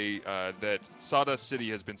say that Sawdust City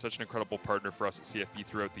has been such an incredible partner for us at CFP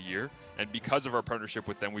throughout the year. And because of our partnership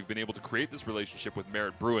with them, we've been able to create this relationship with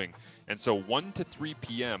Merit Brewing. And so 1 to 3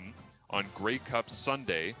 p.m. on Grey Cup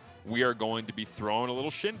Sunday, we are going to be throwing a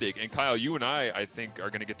little shindig. And Kyle, you and I think,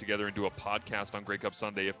 are going to get together and do a podcast on Grey Cup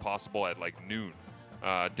Sunday, if possible, at like noon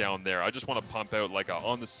down there. I just want to pump out like a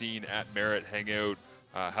on the scene at Merit hangout,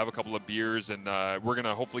 have a couple of beers, and we're going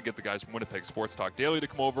to hopefully get the guys from Winnipeg Sports Talk Daily to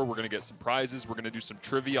come over. We're going to get some prizes. We're going to do some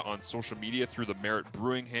trivia on social media through the Merit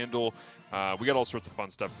Brewing handle. We got all sorts of fun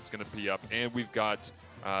stuff that's going to be up. And we've got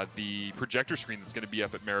the projector screen that's going to be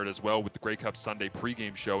up at Merit as well with the Grey Cup Sunday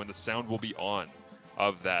pregame show, and the sound will be on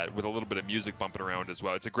of that with a little bit of music bumping around as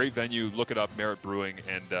well. It's a great venue. Look it up, Merit Brewing.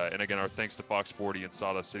 And again, our thanks to Fox 40 and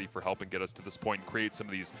Sawdust City for helping get us to this point and create some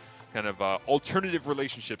of these kind of alternative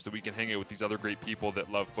relationships that we can hang out with these other great people that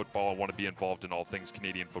love football and want to be involved in all things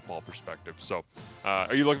Canadian football perspective. So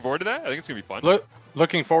are you looking forward to that? I think it's going to be fun.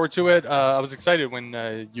 Looking forward to it. I was excited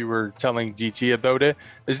when you were telling DT about it.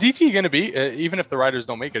 Is DT going to be, even if the Riders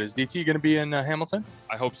don't make it, is DT going to be in Hamilton?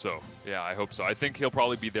 I hope so. Yeah, I hope so. I think he'll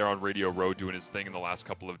probably be there on Radio Row doing his thing in the last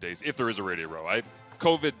couple of days, if there is a Radio Row.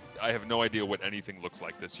 COVID, I have no idea what anything looks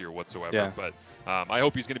like this year whatsoever. Yeah. But I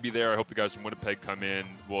hope he's going to be there. I hope the guys from Winnipeg come in.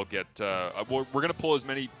 We'll get we're going to pull as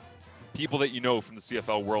many people that you know from the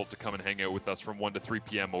CFL world to come and hang out with us from 1 to 3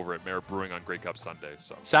 p.m. over at Merit Brewing on Grey Cup Sunday.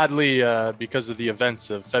 So sadly, because of the events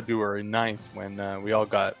of February 9th, when we all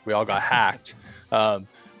got hacked,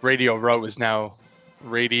 Radio Row is now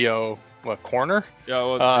Radio Corner? Yeah,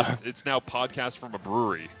 well, it's now podcast from a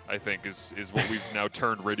brewery, I think, is what we've now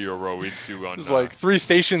turned Radio Row into. On it's like 3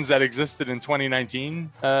 stations that existed in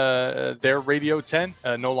 2019. Their radio tent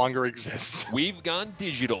no longer exists. We've gone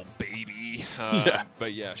digital, baby. Yeah.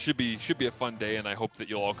 But yeah, should be a fun day, and I hope that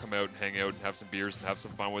you'll all come out and hang out and have some beers and have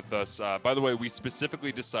some fun with us. By the way, we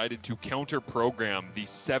specifically decided to counter-program the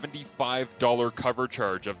 $75 cover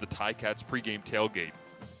charge of the Ticats pregame tailgate.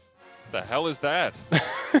 The hell is that?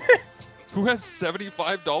 Who has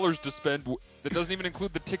 $75 to spend that doesn't even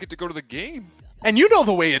include the ticket to go to the game? And you know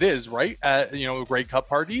the way it is, right? At Grey Cup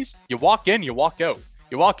parties, you walk in, you walk out.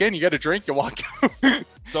 You walk in, you get a drink, you walk out.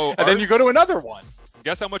 So and then you go to another one.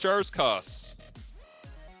 Guess how much ours costs?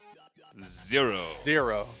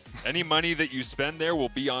 Zero. Any money that you spend there will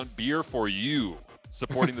be on beer for you,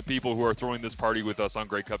 supporting the people who are throwing this party with us on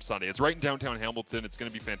Grey Cup Sunday. It's right in downtown Hamilton. It's going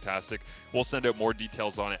to be fantastic. We'll send out more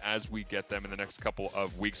details on it as we get them in the next couple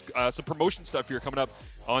of weeks. Some promotion stuff here coming up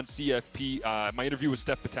on CFP. My interview with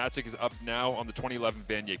Steph Patacic is up now on the 2011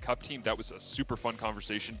 Vanier Cup team. That was a super fun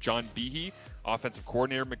conversation. John Behe, offensive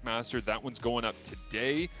coordinator, McMaster. That one's going up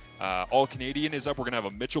today. All Canadian is up. We're going to have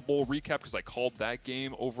a Mitchell Bowl recap because I called that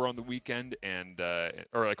game over on the weekend,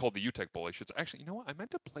 or I called the UTEC Bowl. I should say. Actually, you know what? I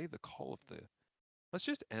meant to play the call of the... Let's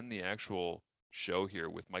just end the actual show here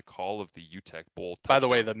with my call of the UTEC Bowl touchdown. By the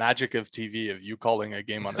way, the magic of TV, of you calling a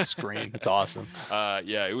game on a screen, it's awesome.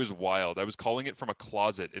 Yeah, it was wild. I was calling it from a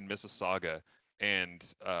closet in Mississauga. And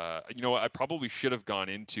you know what? I probably should have gone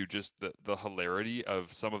into just the hilarity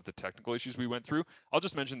of some of the technical issues we went through. I'll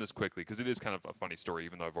just mention this quickly because it is kind of a funny story,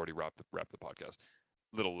 even though I've already wrapped the podcast.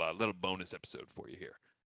 little bonus episode for you here.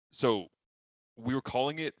 So we were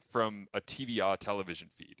calling it from a TVA television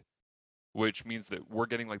feed, which means that we're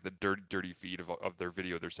getting like the dirty feed of their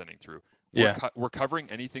video they're sending through. We're covering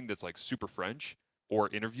anything that's like super French or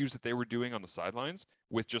interviews that they were doing on the sidelines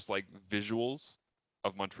with just like visuals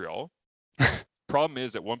of Montreal. Problem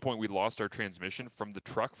is, at one point we lost our transmission from the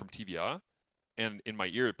truck from TVA, and in my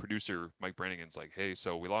ear, producer Mike Brannigan's like, "Hey,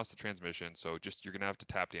 so we lost the transmission, so just you're gonna have to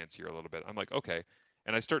tap dance here a little bit." I'm like, "Okay,"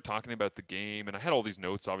 and I start talking about the game, and I had all these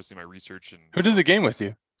notes, obviously my research. And Who did the game with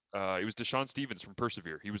you? It was Deshaun Stevens from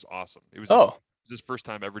Persevere. He was awesome. It was his first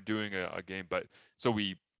time ever doing a game, but so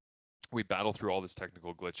we battled through all this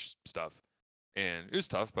technical glitch stuff. And it was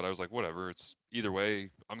tough, but I was like, whatever. It's either way,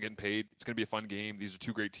 I'm getting paid. It's going to be a fun game. These are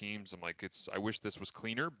two great teams. I'm like, I wish this was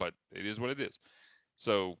cleaner, but it is what it is.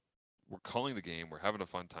 So we're calling the game. We're having a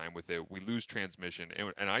fun time with it. We lose transmission,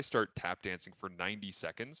 and I start tap dancing for 90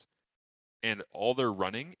 seconds. And all they're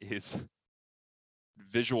running is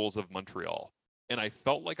visuals of Montreal. And I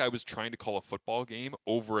felt like I was trying to call a football game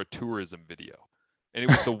over a tourism video. And it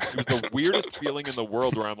was the weirdest feeling in the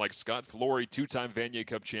world, where I'm like, Scott Flory, 2-time Vanier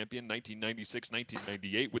Cup champion, 1996,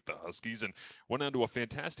 1998 with the Huskies, and went on to a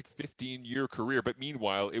fantastic 15-year career. But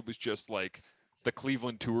meanwhile, it was just like the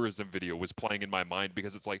Cleveland tourism video was playing in my mind,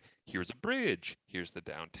 because it's like, here's a bridge, here's the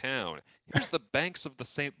downtown, here's the banks of the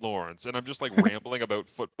St. Lawrence. And I'm just like rambling about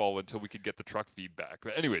football until we could get the truck feedback.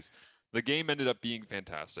 But anyways, the game ended up being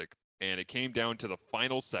fantastic, and it came down to the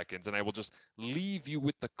final seconds, and I will just leave you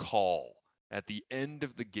with the call at the end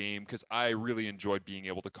of the game, because I really enjoyed being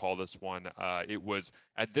able to call this one. It was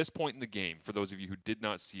at this point in the game, for those of you who did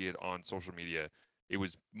not see it on social media, it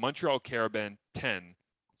was Montreal Carabin 10,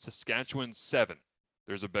 Saskatchewan 7.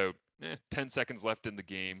 There's about 10 seconds left in the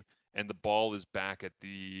game, and the ball is back at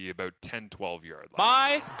the about 10-12 yard line.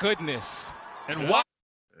 My goodness. And what?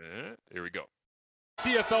 Here we go.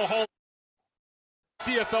 CFL Hall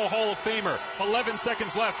of Famer, 11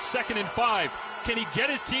 seconds left, 2nd and 5. Can he get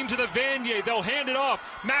his team to the Vanier? They'll hand it off.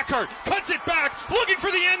 Macart cuts it back, looking for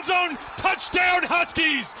the end zone. Touchdown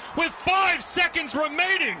Huskies with 5 seconds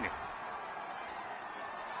remaining.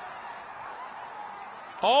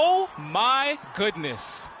 Oh my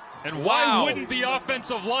goodness. And why wouldn't the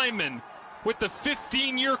offensive lineman with the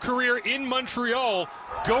 15-year career in Montreal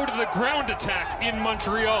go to the ground attack in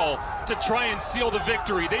Montreal to try and seal the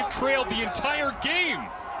victory? They've trailed the entire game.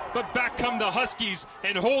 But back come the Huskies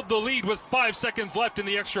and hold the lead with 5 seconds left in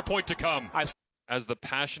the extra point to come. As the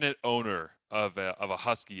passionate owner of a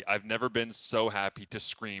Husky, I've never been so happy to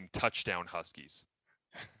scream touchdown Huskies.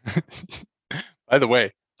 By the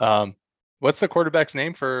way, what's the quarterback's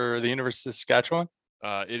name for the University of Saskatchewan?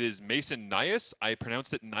 It is Mason Nias. I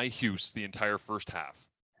pronounced it Nyhus the entire first half.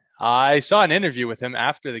 I saw an interview with him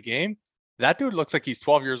after the game. That dude looks like he's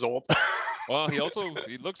 12 years old. Well, he looks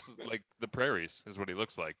like the prairies is what he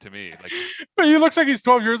looks like to me. Like, but he looks like he's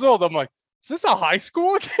 12 years old. I'm like, is this a high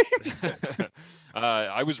school game?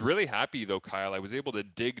 I was really happy though, Kyle. I was able to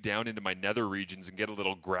dig down into my nether regions and get a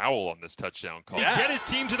little growl on this touchdown call. Yeah. Get his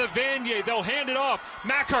team to the Vanier. They'll hand it off.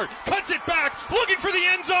 Macart cuts it back, looking for the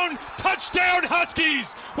end zone. Touchdown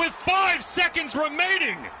Huskies with 5 seconds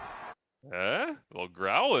remaining. A little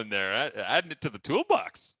growl in there, adding it to the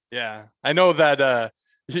toolbox. Yeah, I know that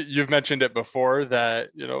you've mentioned it before that,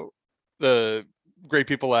 the great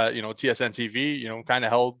people at, TSN TV, kind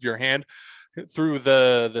of held your hand through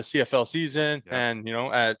the CFL season. Yeah. And,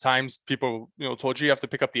 at times people, told you have to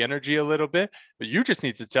pick up the energy a little bit, but you just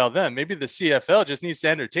need to tell them maybe the CFL just needs to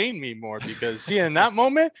entertain me more, because seeing that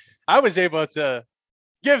moment, I was able to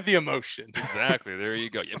give the emotion. Exactly. There you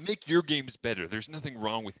go. You make your games better. There's nothing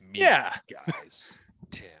wrong with me. Yeah. Guys.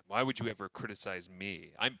 Damn. Why would you ever criticize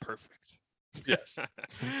me? I'm perfect. Yes.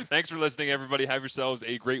 Thanks for listening, everybody. Have yourselves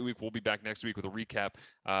a great week. We'll be back next week with a recap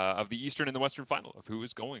of the Eastern and the Western final of who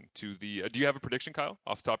is going to the. Do you have a prediction, Kyle,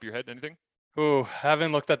 off the top of your head? Anything? Oh,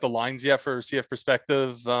 haven't looked at the lines yet for CF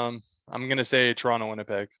Perspective. I'm going to say Toronto,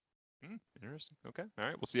 Winnipeg. Interesting. Okay. All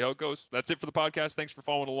right. We'll see how it goes. That's it for the podcast. Thanks for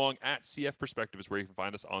following along at CF Perspective is where you can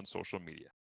find us on social media.